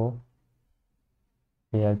 So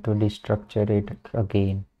we have to destructure it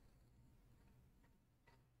again.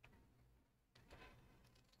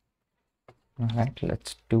 Alright,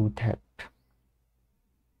 let's do that.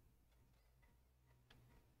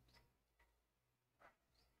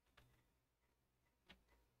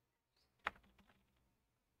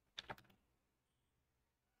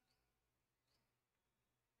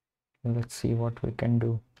 Let's see what we can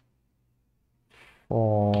do.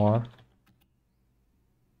 For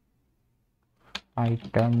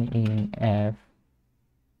item in F,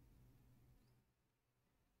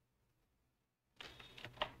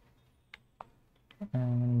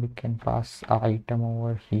 and we can pass item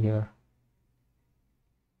over here.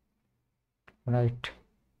 Right,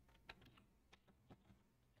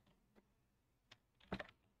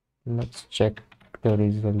 let's check the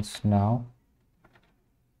results now.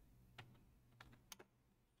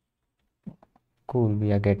 Cool,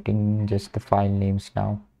 we are getting just the file names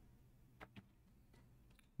now.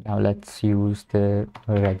 Now let's use the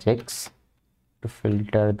regex to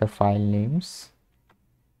filter the file names.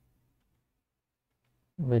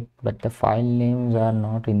 But the file names are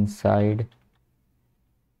not inside.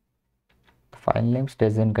 The file names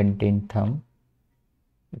doesn't contain thumb.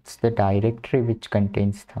 It's the directory which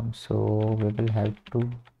contains thumb. So we will have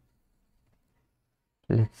to,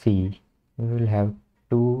 let's see, we will have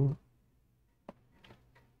to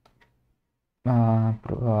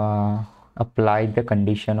apply the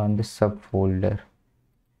condition on the subfolder.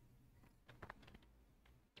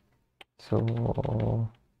 So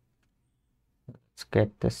let's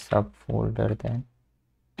get the subfolder then.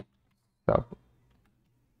 Sub.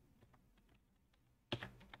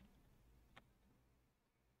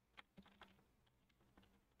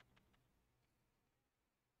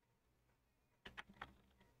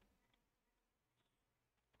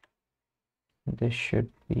 this should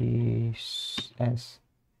be as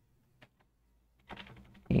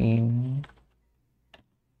in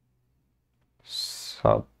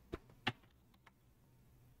sub,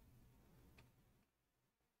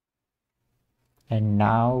 and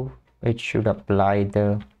now it should apply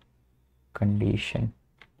the condition.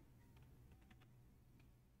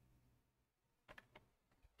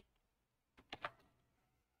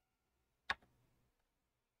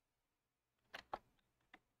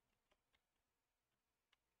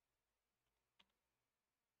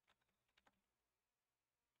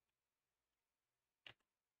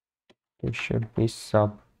 This should be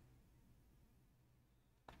sub,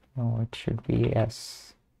 no, it should be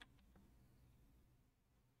s.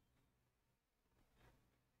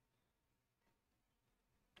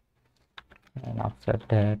 And after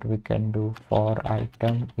that we can do for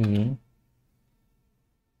item in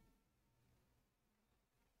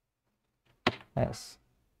s.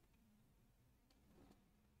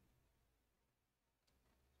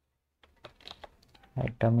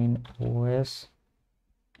 Item in os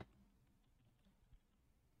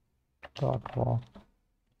dot walk.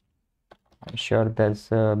 I'm sure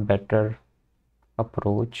there's a better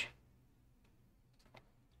approach.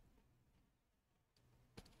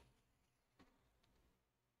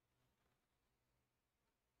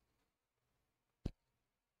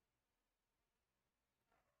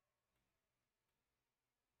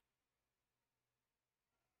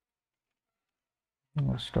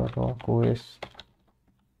 Os.walk os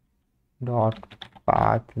dot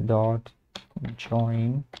path dot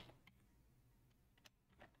join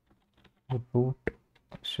root.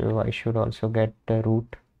 So I should also get the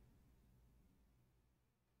root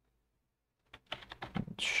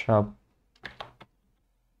shop.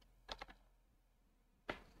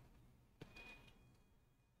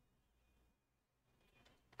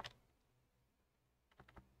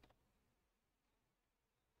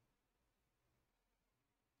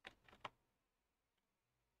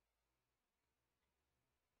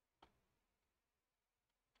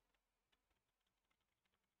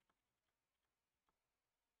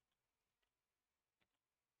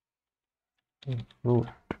 Root.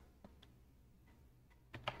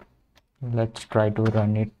 Let's try to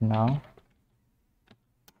run it now.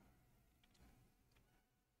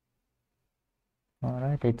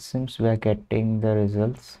 Alright, it seems we are getting the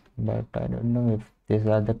results, but I don't know if these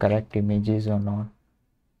are the correct images or not.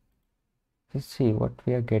 Let's see what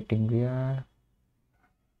we are getting. We are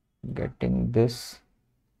getting this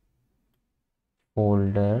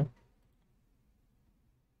folder.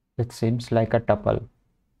 It seems like a tuple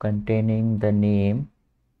containing the name,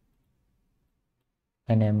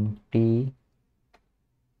 an empty.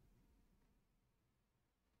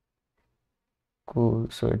 Cool.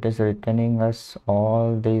 So it is returning us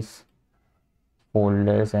all these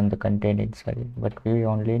folders and the content inside, but we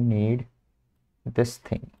only need this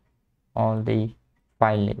thing, all the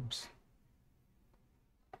file names.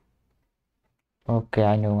 Okay,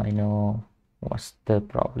 I know what's the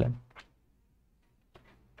problem.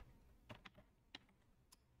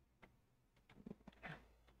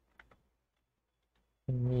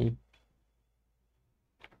 We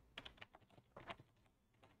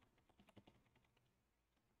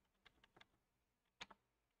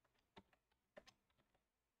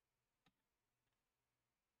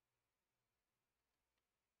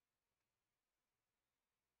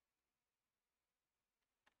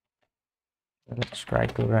let's try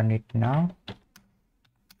to run it now.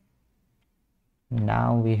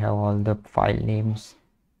 Now we have all the file names,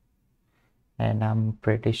 and I'm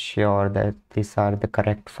pretty sure that these are the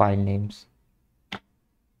correct file names.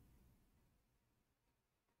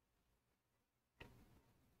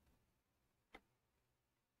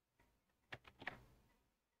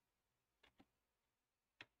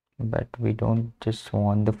 But we don't just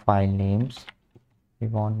want the file names, we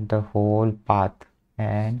want the whole path,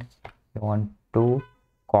 and we want to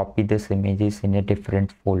copy these images in a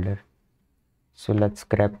different folder. So let's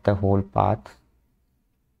grab the whole path.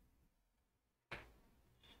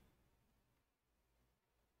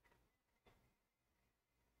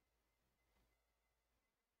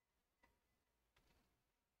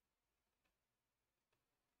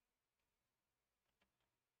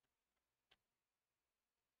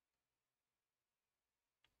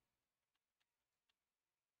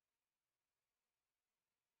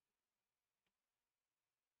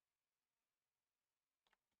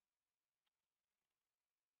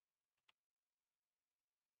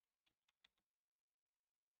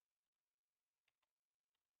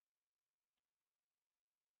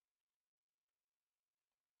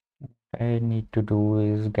 I need to do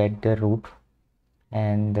is get the root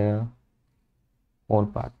and the whole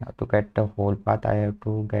path. Now to get the whole path, I have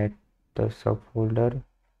to get the subfolder.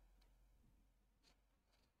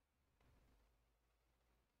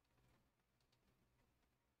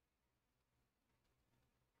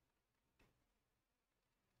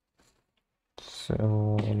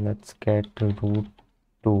 So let's get root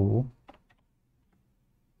 2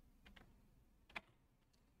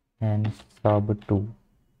 and sub 2.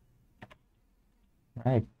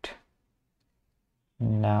 Right.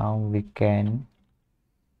 Now we can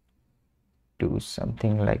do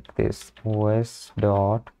something like this: os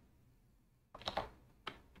dot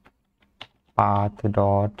path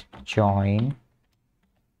dot join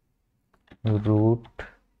root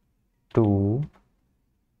 2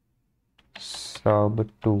 sub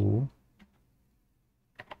 2.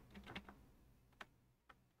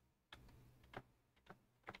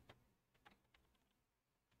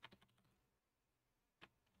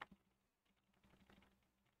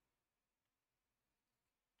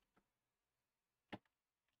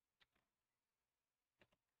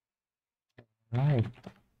 Right.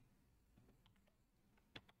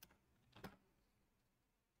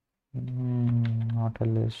 Not a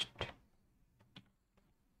list.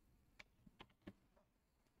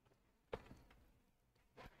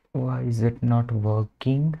 Why is it not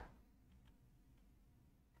working?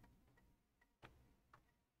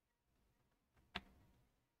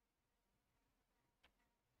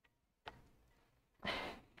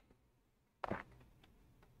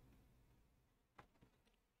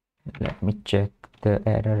 Let me check the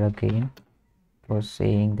error again. It was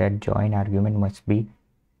saying that join argument must be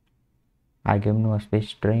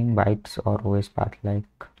string, bytes, or OS path,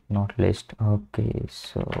 like not list. Okay,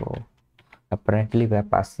 so apparently we're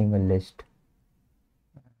passing a list.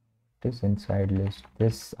 This inside list,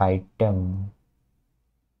 this item,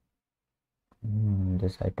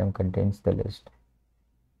 this item contains the list.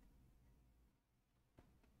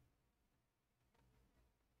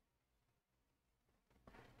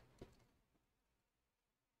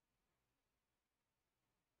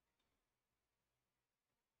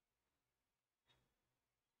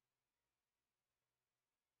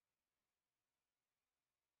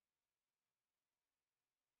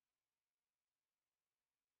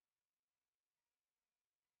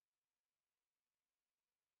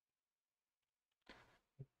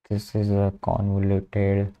 This is a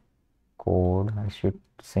convoluted code. I should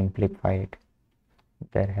simplify it.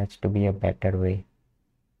 There has to be a better way.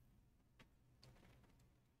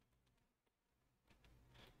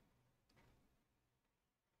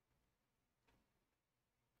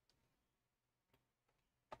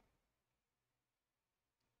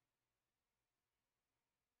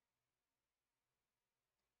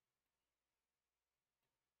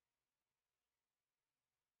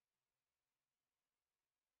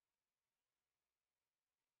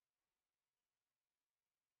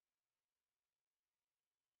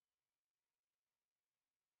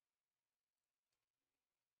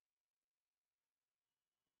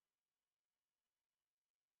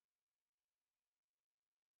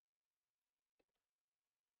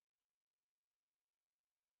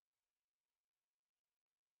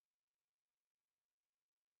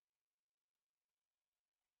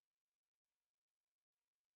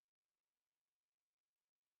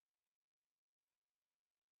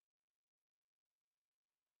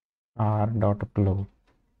 r.close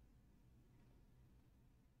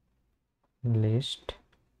list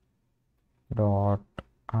dot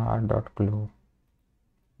r.close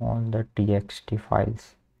all the txt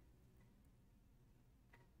files.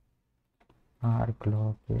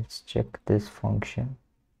 rclock, let's check this function.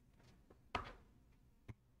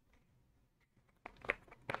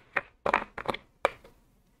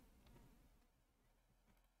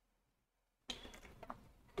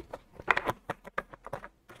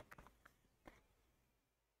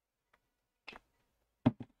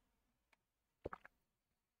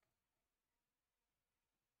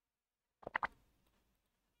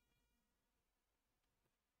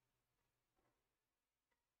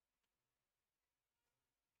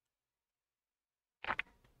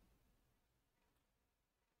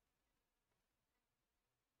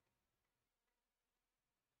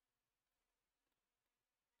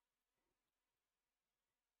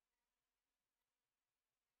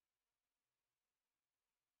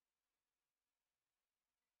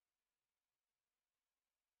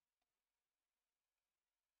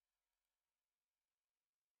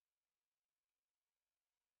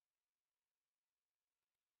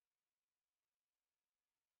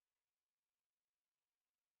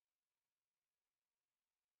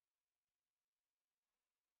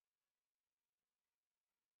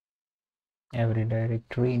 Every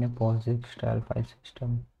directory in a POSIX style file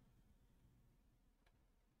system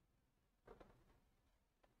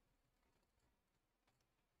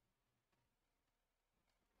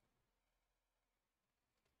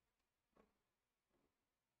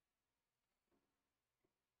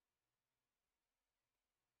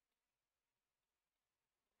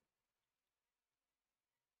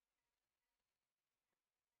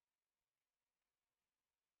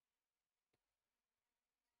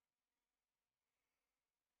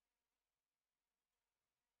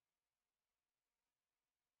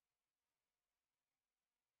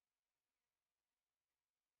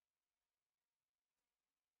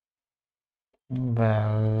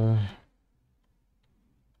Well,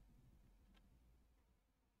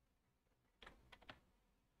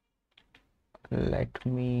 let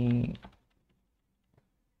me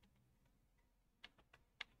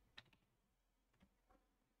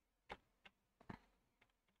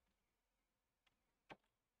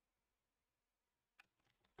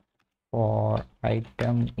for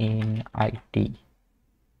item in IT. It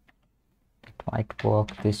might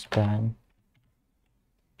work this time.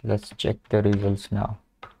 Let's check the results now.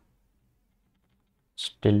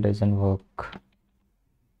 Still doesn't work.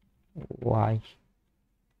 Why?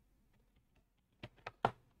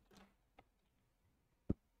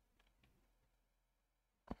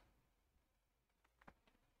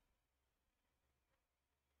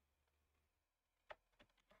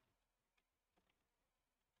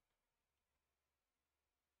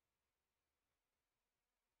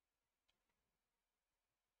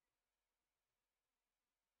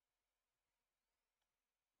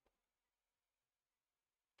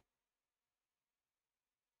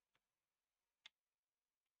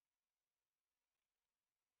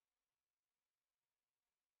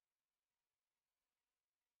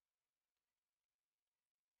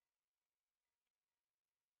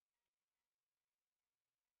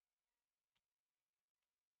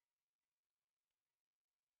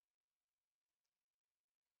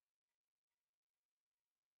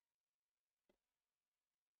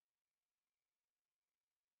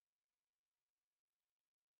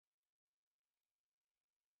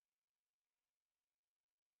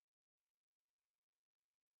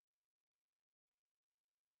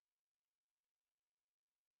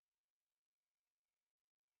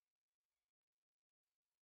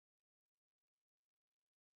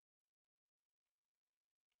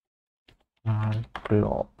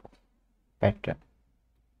 Glob pattern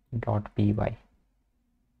dot py.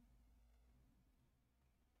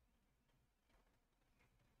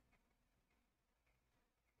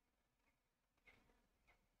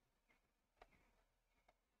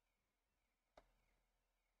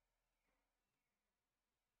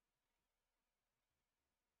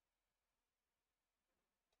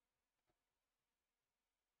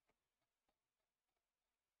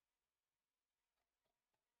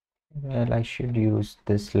 Well, I should use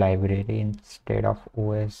this library instead of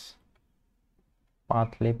OS.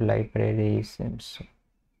 Pathlib library seems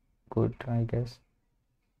good, I guess.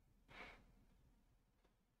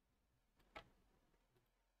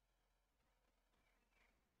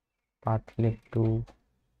 Pathlib to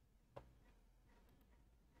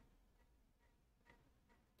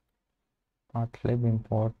pathlib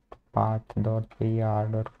import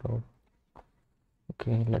path.pr.glob.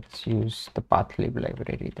 Okay, let's use the pathlib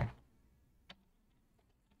library then.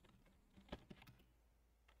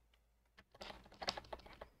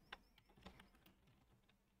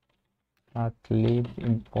 Pathlib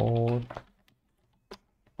import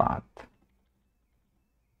path.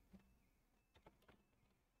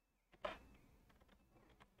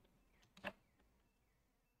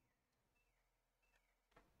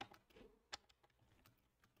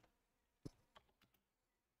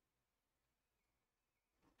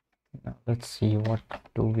 Now let's see what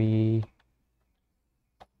do we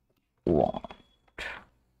want.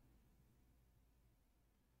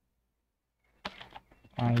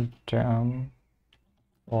 Item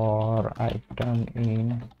or item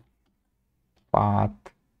in path,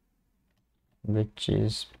 which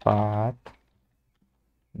is path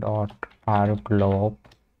dot rglob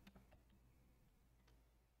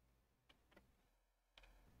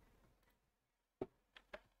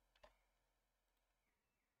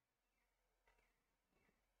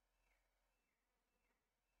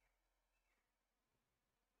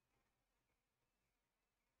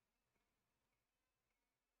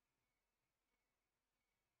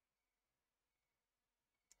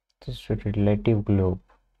this relative globe.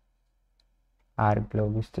 R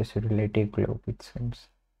globe is this relative globe, it seems.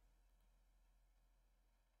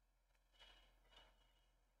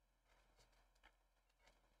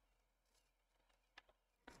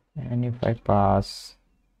 And if I pass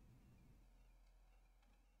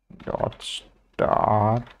dot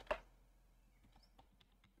star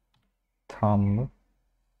thumb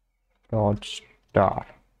dot star,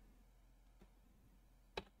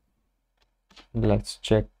 let's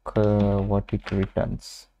check what it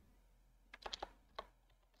returns.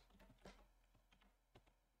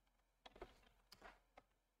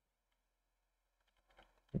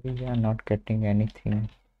 We are not getting anything.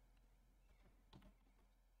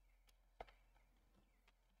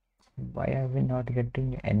 Why are we not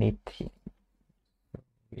getting anything?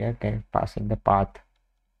 We are passing the path,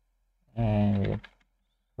 and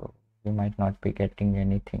so we might not be getting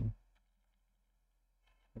anything.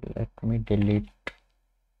 Let me delete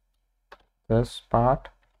this part.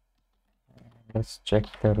 Let's check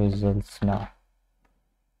the results now.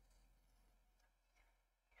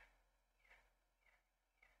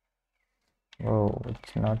 Oh,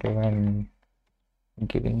 it's not even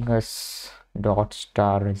giving us dot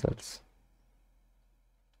star results.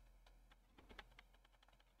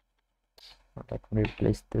 Let me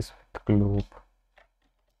replace this with globe.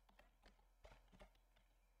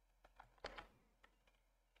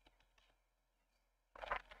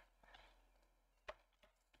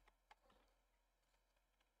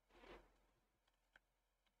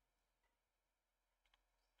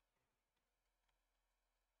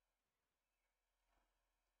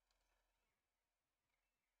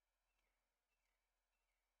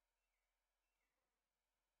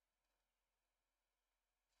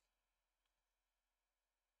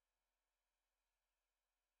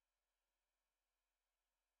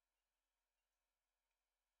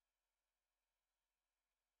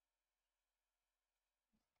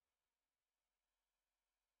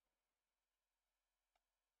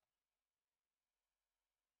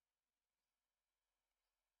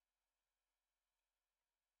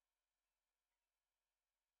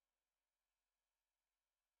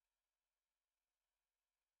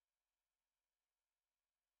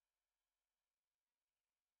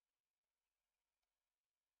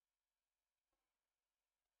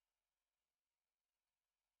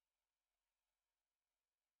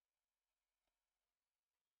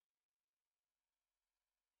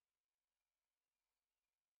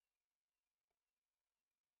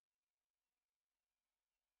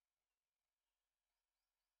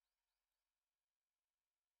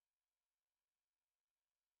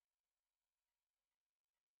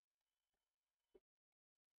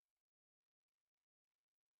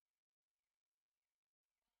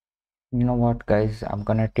 You know what, guys? I'm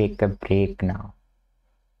gonna take a break now.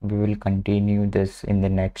 We will continue this in the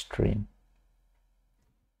next stream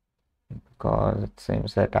because it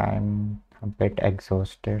seems that I'm a bit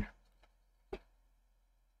exhausted.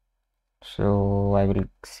 So I will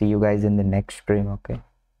see you guys in the next stream. Okay,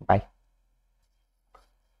 bye.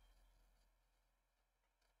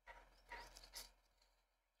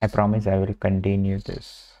 I promise I will continue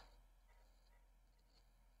this.